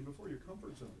I was saying before, your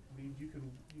comfort zone. I mean, you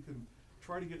can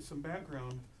try to get some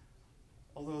background,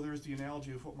 although there's the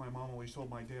analogy of what my mom always told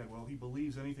my dad, well, he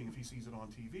believes anything if he sees it on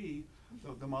TV.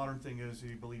 The modern thing is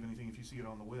you believe anything if you see it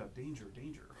on the web. Danger,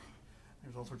 danger.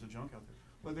 There's all sorts of junk out there.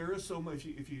 But there is so much,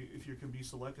 if you can be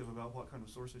selective about what kind of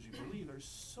sources you believe, there's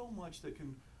so much that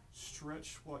can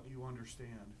stretch what you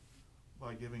understand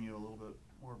by giving you a little bit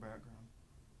more background.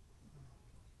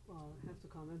 Well, I have to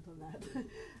comment on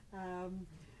that.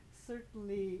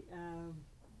 Certainly,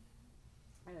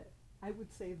 I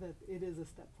would say that it is a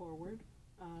step forward,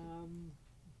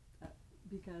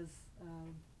 because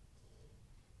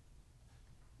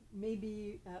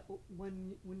maybe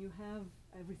when you have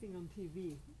everything on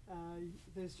TV,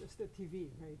 there's just a TV,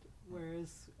 right?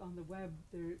 Whereas on the web,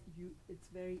 it's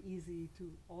very easy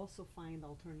to also find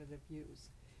alternative views.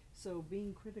 So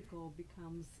being critical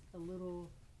becomes a little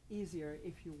easier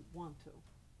if you want to.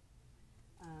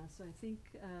 So I think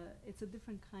it's a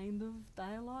different kind of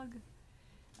dialogue.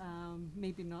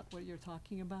 Maybe not what you're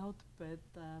talking about, but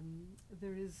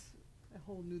there is a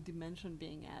whole new dimension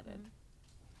being added.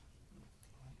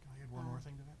 Can I add one more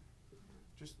thing to that?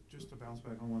 Just to bounce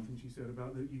back on one thing she said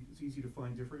about that it's easy to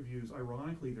find different views.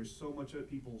 Ironically, there's so much at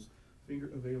people's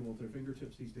available at their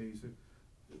fingertips these days that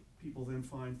people then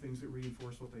find things that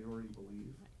reinforce what they already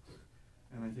believe.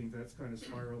 And I think that's kind of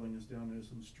spiraling us down into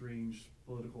some strange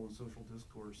political and social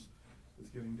discourse that's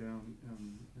getting down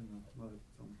in the mud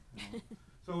somehow.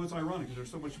 So it's ironic because there's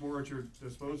so much more at your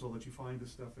disposal that you find the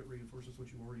stuff that reinforces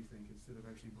what you already think instead of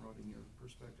actually broadening your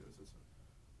perspectives. It's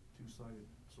a two-sided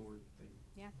sword thing.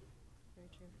 Yeah, very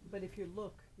true. But if you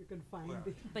look, you can find Well,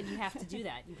 the. But you have to do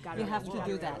that. You've got You have to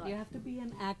do look. that. You have to be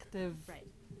an active Right.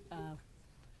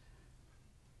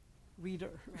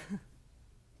 reader. Right.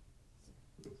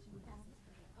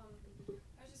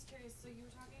 I was just curious, so you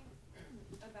were talking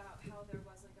about how there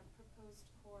was like a proposed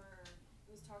core, or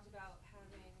it was talked about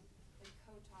having like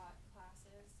co-taught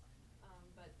classes,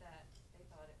 but that they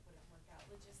thought it wouldn't work out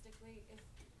logistically. If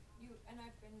you, and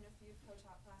I've been in a few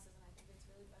co-taught classes and I think it's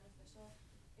really beneficial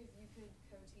if you could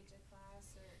co-teach a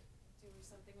class or do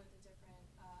something with a different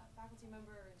faculty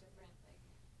member or a different like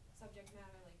subject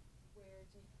matter, like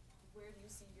where do you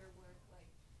see your work like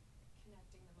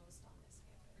connecting the most on this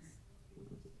campus?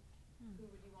 Who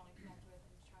would you want to connect with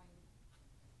and try and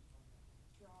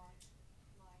draw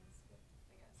lines with,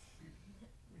 I guess?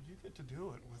 You get to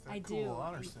do it with that I cool do.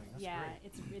 honors thing. That's yeah,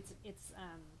 great. it's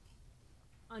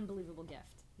unbelievable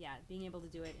gift. Yeah, being able to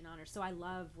do it in honor. So I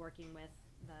love working with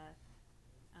the.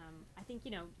 I think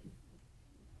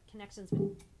connections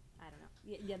with. I don't know.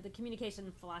 Yeah, the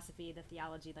communication philosophy, the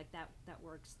theology, like that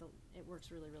works. It works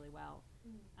really, really well.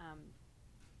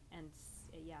 And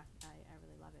yeah, I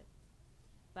really love it.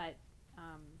 But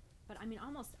I mean,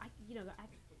 almost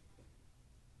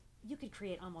you could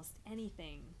create almost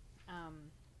anything.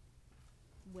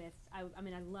 With I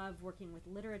mean, I love working with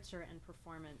literature and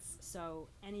performance. So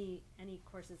any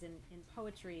courses in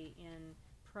poetry, in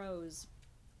prose,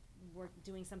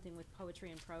 doing something with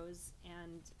poetry and prose,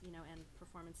 and and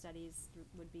performance studies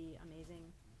would be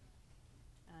amazing.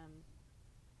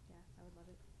 Yeah, I would love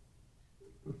it.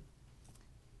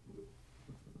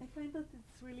 I find that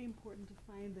it's really important to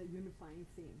find a unifying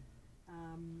theme.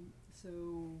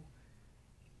 So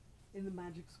in the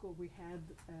magic school we had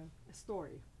a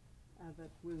story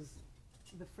that was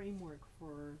the framework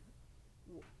for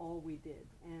all we did,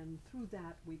 and through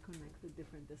that we connected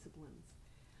different disciplines.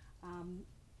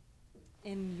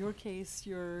 In your case,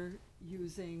 you're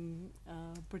using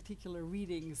particular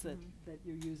readings that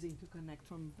you're using to connect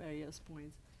from various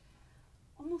points.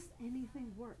 Almost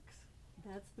anything works.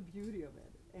 That's the beauty of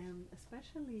it. And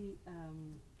especially,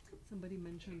 somebody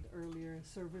mentioned earlier,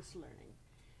 service learning.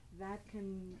 That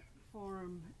can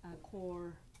form a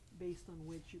core based on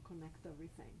which you connect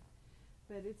everything.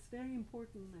 But it's very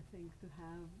important, I think, to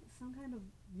have some kind of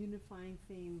unifying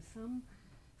theme, some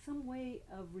way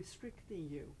of restricting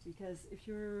you, because if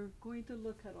you're going to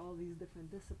look at all these different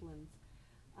disciplines,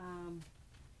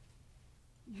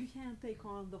 you can't take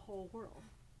on the whole world.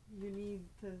 You need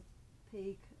to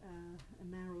take a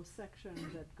narrow section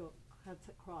that cuts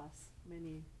across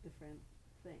many different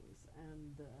things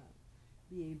and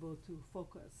be able to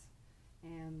focus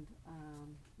and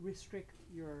restrict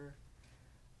your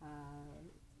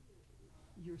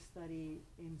study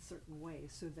in certain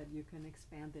ways so that you can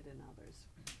expand it in others.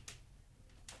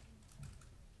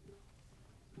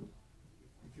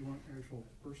 If you want actual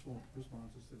personal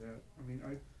responses to that, I mean,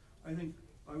 I think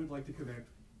I would like to connect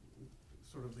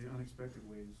sort of the unexpected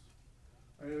ways.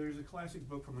 There's a classic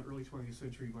book from the early 20th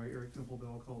century by Eric Temple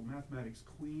Bell called Mathematics,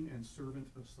 Queen and Servant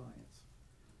of Science.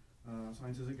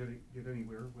 Science isn't going to get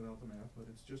anywhere without the math, but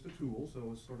it's just a tool,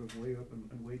 so it's sort of way up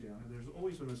and way down. And there's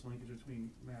always been this linkage between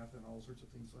math and all sorts of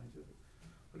things scientific.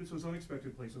 But it's those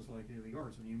unexpected places like the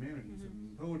arts and the humanities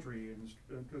and poetry, and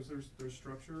because there's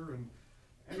structure, and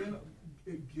then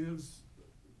it gives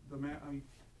the math. I mean,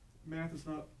 math is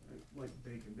not like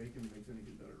bacon. Bacon makes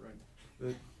anything better,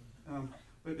 right?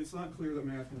 But it's not clear that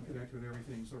math can connect with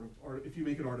everything. Sort of, if you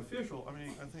make it artificial, I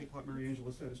mean, I think what Mary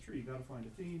Angela said is true. You got to find a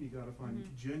theme. You got to find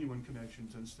genuine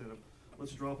connections instead of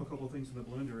let's drop a couple of things in the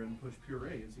blender and push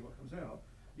puree and see what comes out.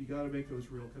 You got to make those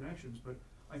real connections. But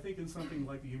I think in something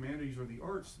like the humanities or the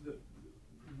arts, that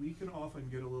we can often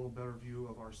get a little better view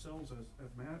of ourselves as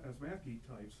math geek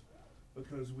types,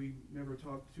 because we never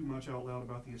talk too much out loud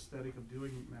about the aesthetic of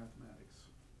doing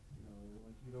mathematics.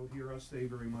 Like you don't hear us say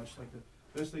very much like the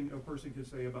best thing a person could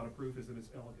say about a proof is that it's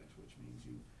elegant, which means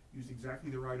you use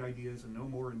exactly the right ideas and no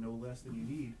more and no less than you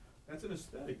need. That's an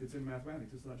aesthetic that's in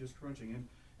mathematics. It's not just crunching.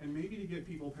 And maybe to get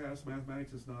people past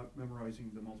mathematics is not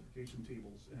memorizing the multiplication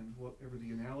tables and whatever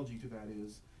the analogy to that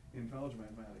is in college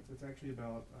mathematics. It's actually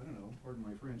about, I don't know, pardon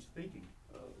my French, thinking.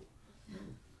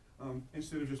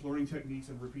 Instead of just learning techniques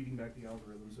and repeating back the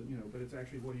algorithms, and but it's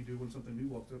actually what do you do when something new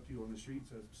walks up to you on the street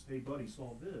and says, "Hey buddy,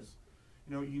 solve this."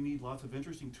 You need lots of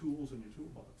interesting tools in your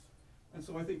toolbox. And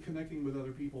so I think connecting with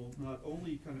other people not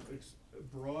only kind of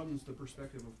broadens the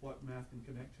perspective of what math can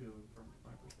connect to from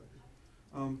my perspective,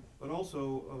 but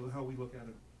also how we look at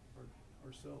it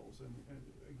ourselves. And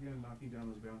again, knocking down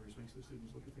those boundaries makes the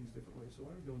students look at things different ways. So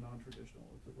I would go non-traditional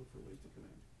to look for ways to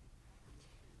connect.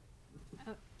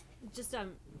 just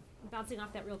bouncing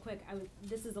off that real quick,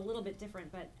 this is a little bit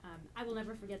different, but I will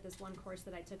never forget this one course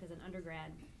that I took as an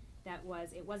undergrad.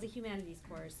 It was a humanities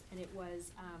course, and it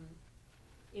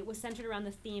was centered around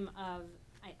the theme of,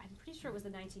 I'm pretty sure it was the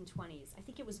 1920s. I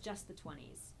think it was just the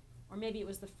 20s, or maybe it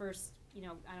was the first,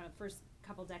 first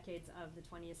couple decades of the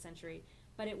 20th century.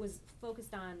 But it was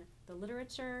focused on the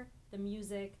literature, the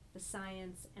music, the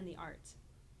science, and the art.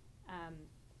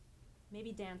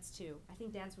 Maybe dance too. I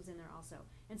think dance was in there also.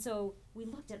 And so we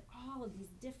looked at all of these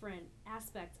different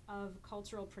aspects of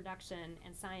cultural production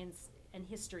and science and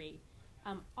history,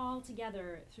 all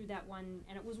together through that one,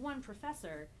 and it was one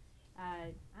professor.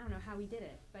 I don't know how we did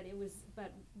it, but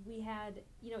we had,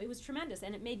 it was tremendous,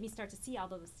 and it made me start to see all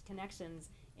those connections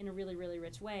in a really, really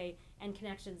rich way, and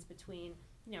connections between,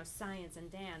 science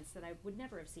and dance that I would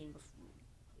never have seen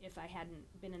if I hadn't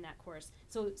been in that course.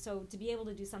 So to be able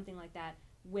to do something like that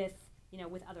with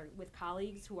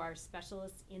colleagues who are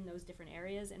specialists in those different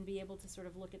areas, and be able to sort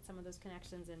of look at some of those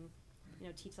connections and,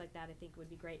 teach like that, I think would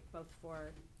be great, both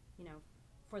for,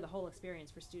 for the whole experience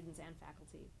for students and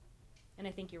faculty. And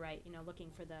I think you're right,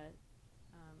 looking for the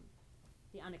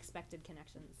unexpected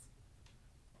connections.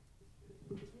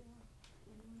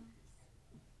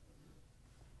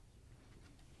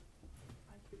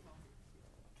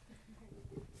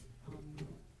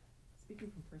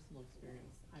 Speaking from personal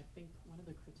experience, I think one of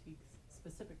the critiques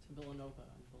specific to Villanova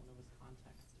and Villanova's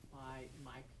context by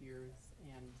my peers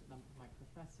and my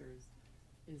professors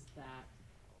is that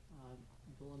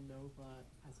Villanova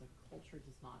as a culture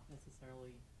does not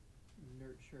necessarily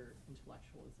nurture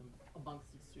intellectualism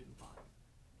amongst its student body.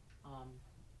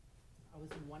 I was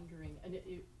wondering, and it,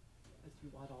 as you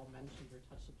had all mentioned or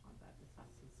touched upon, that this has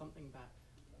to be something that,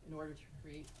 in order to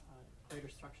create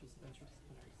greater structures of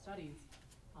interdisciplinary studies,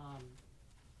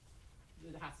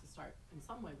 it has to start in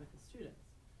some way with the students.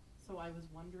 So I was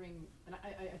wondering, and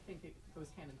I think it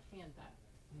goes hand in hand that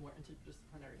the more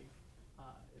interdisciplinary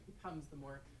it becomes, the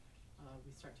more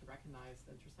we start to recognize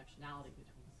the intersectionality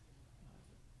between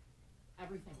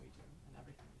everything we do and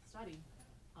everything we study.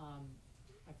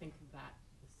 I think that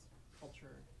this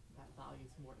culture that values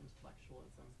more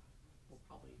intellectualism will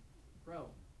probably grow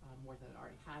more than it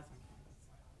already has on campus.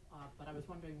 But I was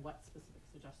wondering what specific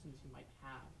suggestions you might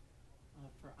have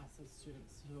for us as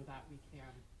students so that we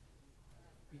can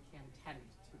tend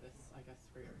to this, I guess,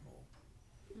 greater goal.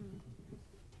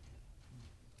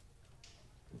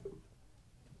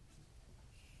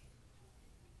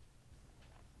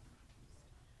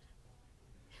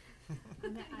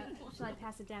 Shall I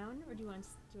pass it down, or do you want to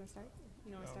start?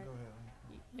 You want to start? Go ahead.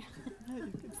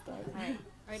 You can start. All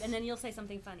right, and then you'll say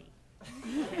something funny.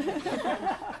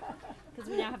 Because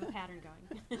we now have a pattern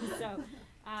going. So,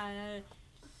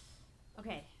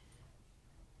 okay.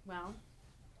 Well,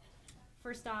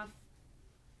 first off,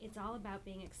 it's all about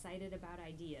being excited about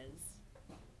ideas.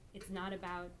 It's not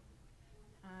about,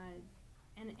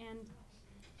 and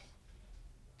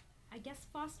I guess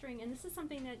fostering, and this is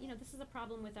something that, this is a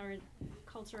problem with our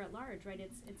culture at large, right?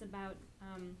 It's about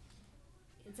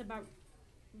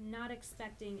not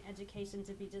expecting education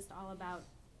to be just all about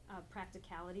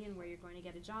practicality and where you're going to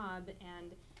get a job,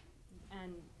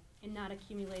 and not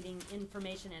accumulating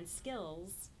information and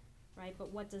skills, right?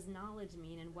 But what does knowledge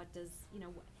mean, and what does,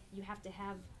 you have to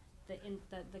have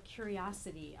the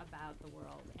curiosity about the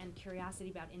world, and curiosity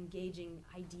about engaging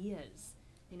ideas,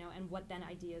 and what then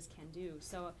ideas can do.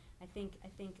 So I think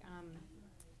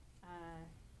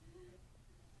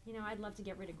I'd love to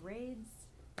get rid of grades.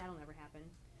 That'll never happen.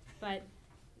 But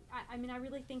I mean, I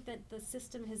really think that the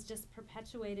system has just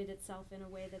perpetuated itself in a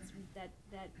way that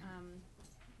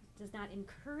does not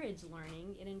encourage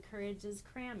learning. It encourages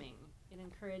cramming. It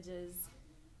encourages,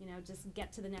 just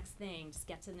get to the next thing,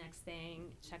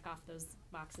 check off those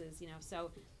boxes,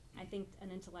 So I think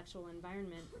an intellectual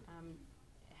environment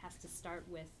has to start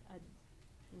with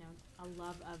a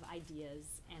love of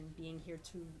ideas and being here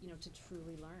to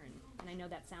truly learn. And I know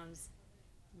that sounds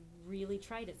really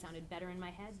trite. It sounded better in my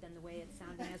head than the way it's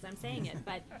sounding as I'm saying it,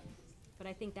 but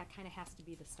I think that kind of has to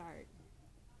be the start.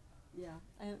 Yeah,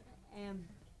 and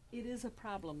it is a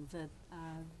problem that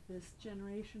this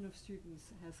generation of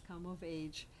students has come of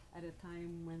age at a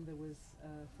time when there was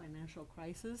a financial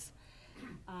crisis,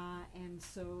 and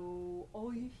so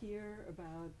all you hear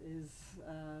about is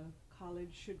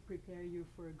college should prepare you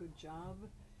for a good job,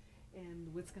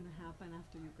 and what's going to happen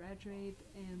after you graduate,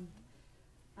 and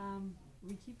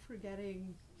we keep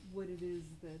forgetting what it is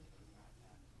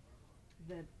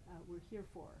that we're here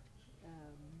for,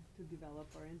 to develop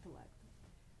our intellect.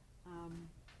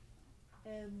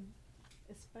 And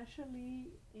especially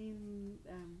in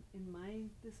my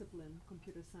discipline,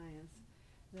 computer science,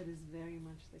 that is very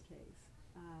much the case.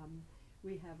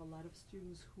 We have a lot of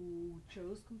students who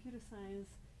chose computer science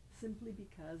simply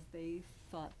because they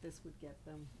thought this would get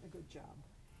them a good job.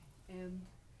 And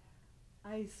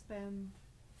I spend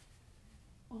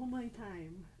all my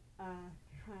time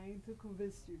trying to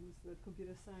convince students that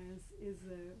computer science is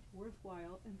a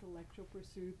worthwhile intellectual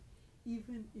pursuit,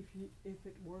 even if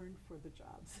it weren't for the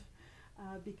jobs,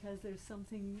 because there's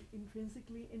something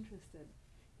intrinsically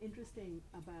interesting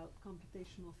about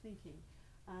computational thinking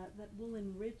that will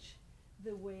enrich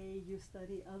the way you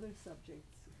study other subjects,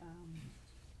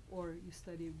 or you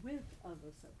study with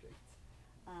other subjects.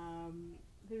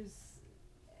 There's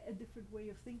a different way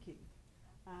of thinking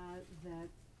that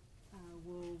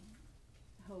will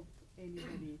help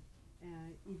anybody,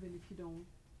 even if you don't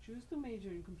choose to major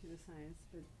in computer science.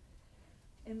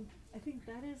 And I think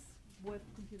that is what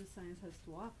computer science has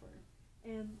to offer.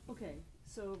 And okay,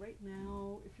 so right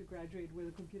now, if you graduate with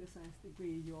a computer science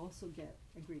degree, you also get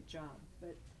a great job.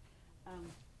 But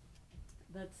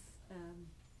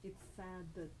it's sad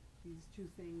that these two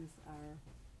things are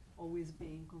always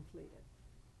being conflated.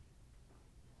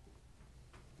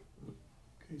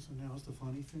 Okay, so now it's the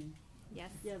funny thing.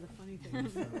 Yes. Yeah, the funny thing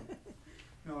is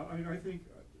No, I think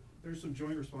there's some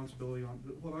joint responsibility on,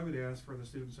 what I would ask for the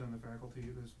students and the faculty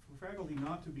is for faculty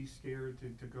not to be scared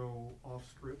to go off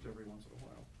script every once in a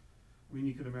while. I mean,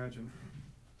 you could imagine,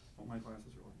 oh, my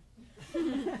glasses are on.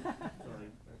 Sorry,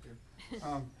 back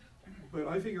there. But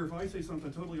I figure if I say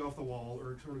something totally off the wall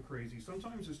or sort of crazy,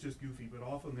 sometimes it's just goofy, but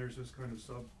often there's this kind of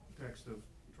subtext of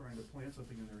trying to plant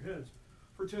something in their heads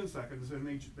for 10 seconds, and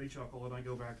they chuckle, and I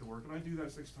go back to work, and I do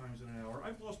that 6 times in an hour.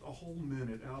 I've lost a whole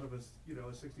minute out of a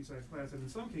 60-second class, and in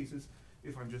some cases,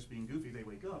 if I'm just being goofy, they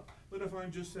wake up. But if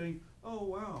I'm just saying, oh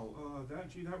wow,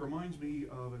 that reminds me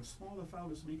of een smalle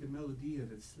foutes make een melodie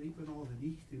dat slepen al de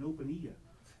nicht in open ear.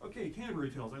 Okay,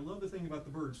 Canterbury Tales. I love the thing about the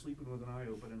bird sleeping with an eye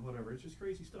open and whatever. It's just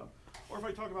crazy stuff. Or if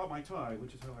I talk about my tie,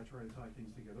 which is how I try to tie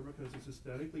things together, because it's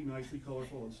aesthetically nicely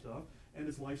colorful and stuff, and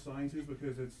it's life sciences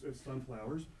because it's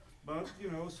sunflowers. But,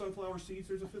 sunflower seeds,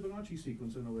 there's a Fibonacci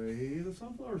sequence in the way the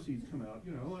sunflower seeds come out,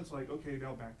 it's like, okay,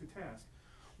 now back to task.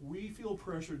 We feel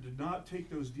pressured to not take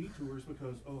those detours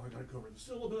because, I gotta cover the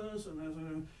syllabus,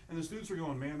 and the students are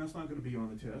going, man, that's not gonna be on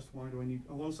the test. Why do I need,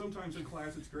 although sometimes in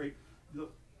class it's great, they'll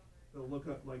look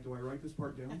up, like, do I write this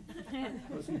part down?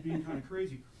 Because he's being kind of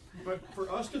crazy. But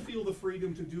for us to feel the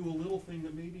freedom to do a little thing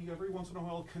that maybe every once in a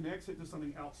while connects it to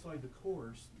something outside the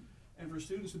course, and for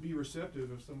students to be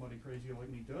receptive if somebody crazy like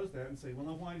me does that and say, well,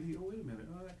 now why did he, wait a minute,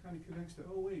 that kind of connects to,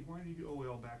 wait, why did he do,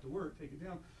 well, back to work, take it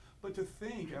down. But to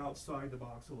think outside the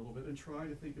box a little bit and try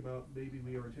to think about maybe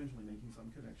we are intentionally making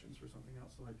some connections for something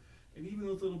outside. And even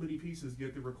those little bitty pieces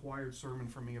get the required sermon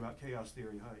from me about chaos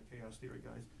theory. Hi, chaos theory,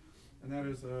 guys. And that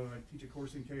is, I teach a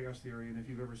course in chaos theory, and if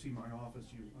you've ever seen my office,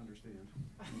 you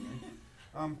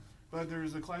understand. But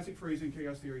there's a classic phrase in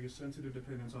chaos theory is sensitive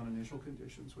dependence on initial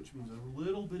conditions, which means a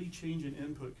little bitty change in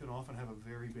input can often have a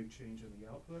very big change in the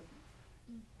output.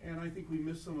 And I think we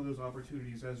miss some of those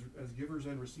opportunities as givers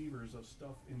and receivers of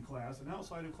stuff in class and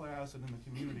outside of class and in the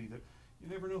community, that you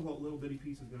never know what little bitty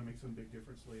piece is going to make some big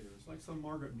difference later. It's like some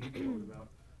Margaret Mead quote about,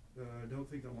 don't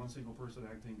think that one single person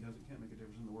acting can't make a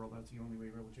difference in the world. That's the only way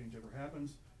real change ever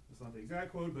happens. It's not the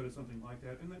exact quote, but it's something like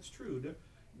that. And that's true.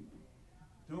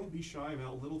 Don't be shy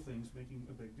about little things making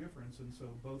a big difference. And so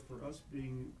both for us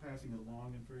passing it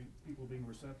along and for people being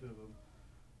receptive of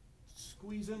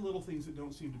squeeze in little things that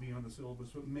don't seem to be on the syllabus,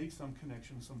 but make some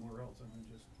connection somewhere else, and then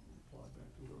just plod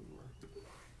back to where we were.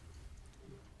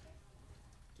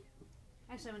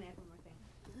 Actually, I want to add one more thing.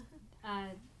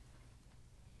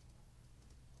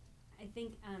 I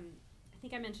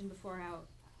think I mentioned before how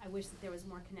I wish that there was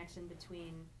more connection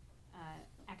between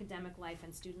academic life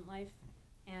and student life,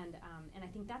 and I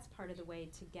think that's part of the way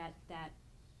to get that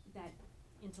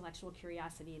intellectual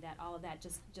curiosity, that all of that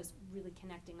just really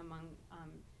connecting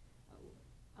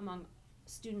among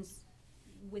students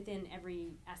within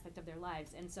every aspect of their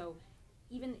lives. And so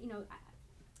even,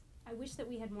 I wish that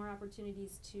we had more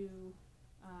opportunities to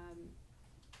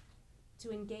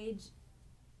engage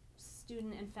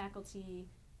student and faculty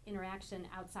interaction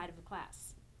outside of the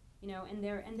class, and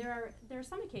there are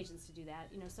some occasions to do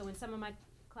that, so in some of my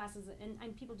classes,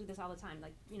 and people do this all the time,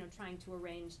 like, trying to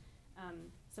arrange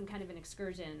some kind of an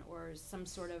excursion or some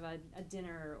sort of a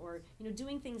dinner, or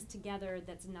doing things together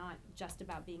that's not just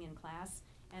about being in class.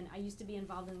 And I used to be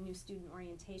involved in new student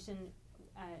orientation,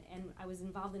 and I was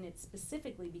involved in it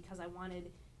specifically because I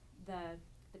wanted the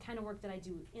kind of work that I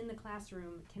do in the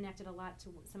classroom connected a lot to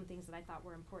some things that I thought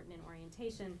were important in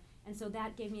orientation. And so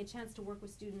that gave me a chance to work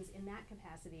with students in that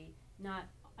capacity, not,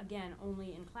 again,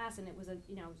 only in class. And it was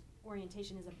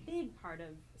orientation is a big part of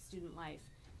student life.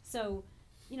 So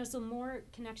you know, so more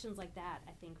connections like that,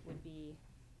 I think, would be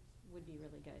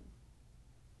really good.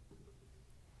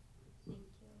 Thank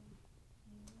you.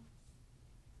 Anyone else?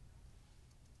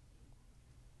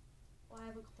 Well, I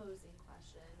have a closing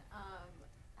question.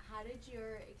 How did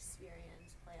your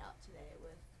experience play out today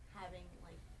with having,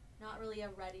 like, not really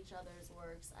read each other's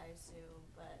works, I assume,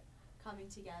 but coming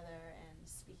together and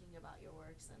speaking about your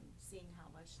works and seeing how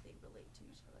much they relate to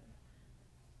each other?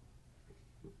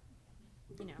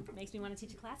 You know, makes me want to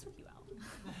teach a class with you all.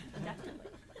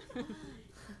 Definitely.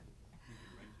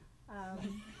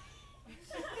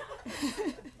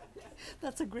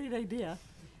 That's a great idea.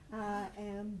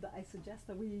 And I suggest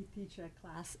that we teach a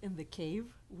class in the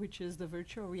cave, which is the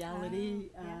virtual reality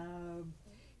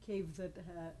cave that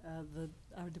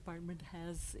our department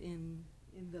has in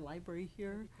the library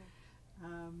here.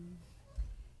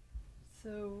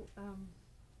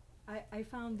 I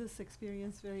found this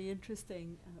experience very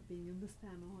interesting, being in this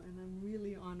panel, and I'm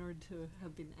really honored to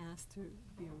have been asked to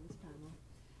be on this panel.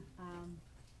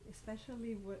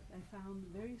 Especially what I found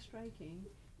very striking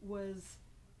was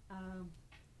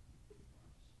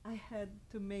I had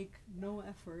to make no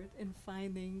effort in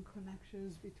finding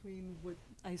connections between what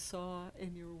I saw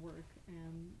in your work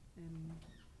and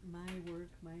my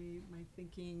work, my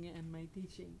thinking and my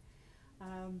teaching.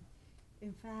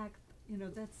 In fact, you know,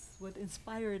 that's what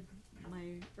inspired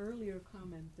my earlier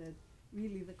comment that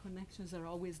really the connections are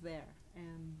always there,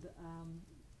 and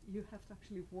you have to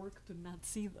actually work to not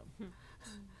see them.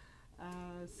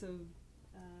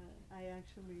 I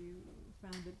actually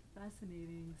found it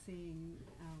fascinating seeing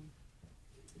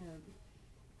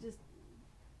just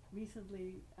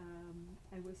recently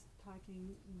I was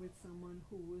talking with someone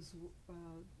who was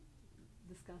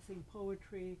discussing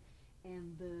poetry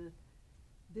and the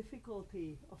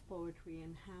difficulty of poetry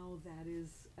and how that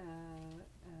is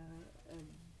an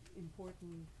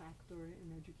important factor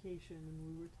in education, and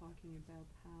we were talking about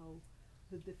how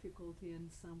the difficulty in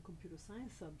some computer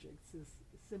science subjects is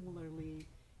similarly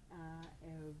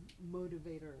a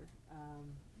motivator,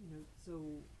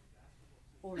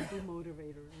 or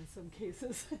demotivator in some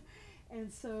cases.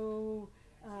 And so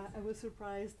I was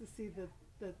surprised to see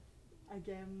that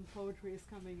again, poetry is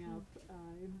coming up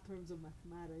in terms of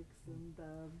mathematics, and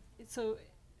so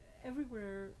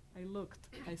everywhere I looked,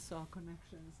 I saw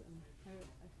connections, and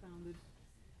I found it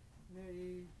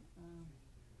very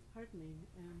heartening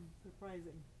and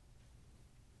surprising.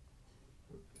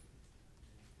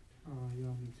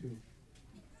 Yeah, me too.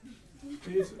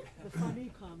 It's The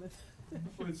funny comment.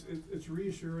 well, it's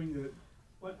reassuring that.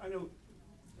 Well, I know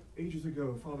ages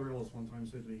ago, Father Ellis one time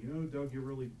said to me, "You know, Doug, you're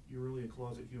really a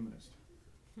closet humanist."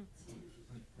 I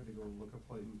had to go look up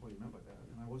what he meant by that,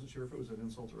 and I wasn't sure if it was an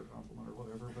insult or a compliment or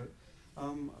whatever. But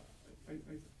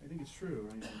I think it's true.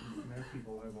 I mean, math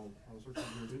people have all sorts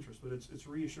of weird interests, but it's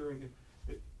reassuring.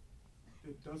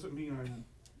 It doesn't mean I'm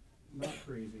not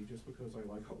crazy just because I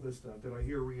like all this stuff, that I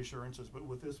hear reassurances, but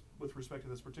with respect to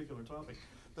this particular topic,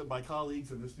 that my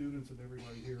colleagues and the students and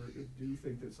everybody here do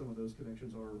think that some of those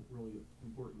connections are really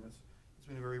important. It's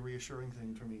been a very reassuring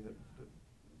thing for me that's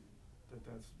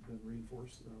been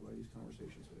reinforced by these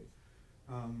conversations today.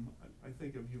 I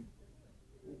think of you,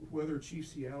 whether Chief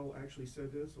Seattle actually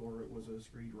said this or it was a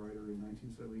screenwriter in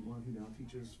 1971 who now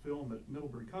teaches film at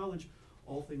Middlebury College,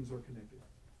 all things are connected,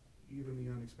 even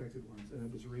the unexpected ones. And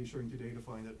it was reassuring today to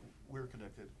find that we're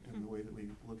connected in the way that we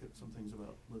look at some things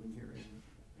about living here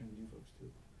and you folks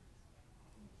too.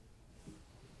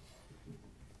 Thank you.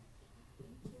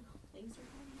 Thanks for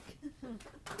coming.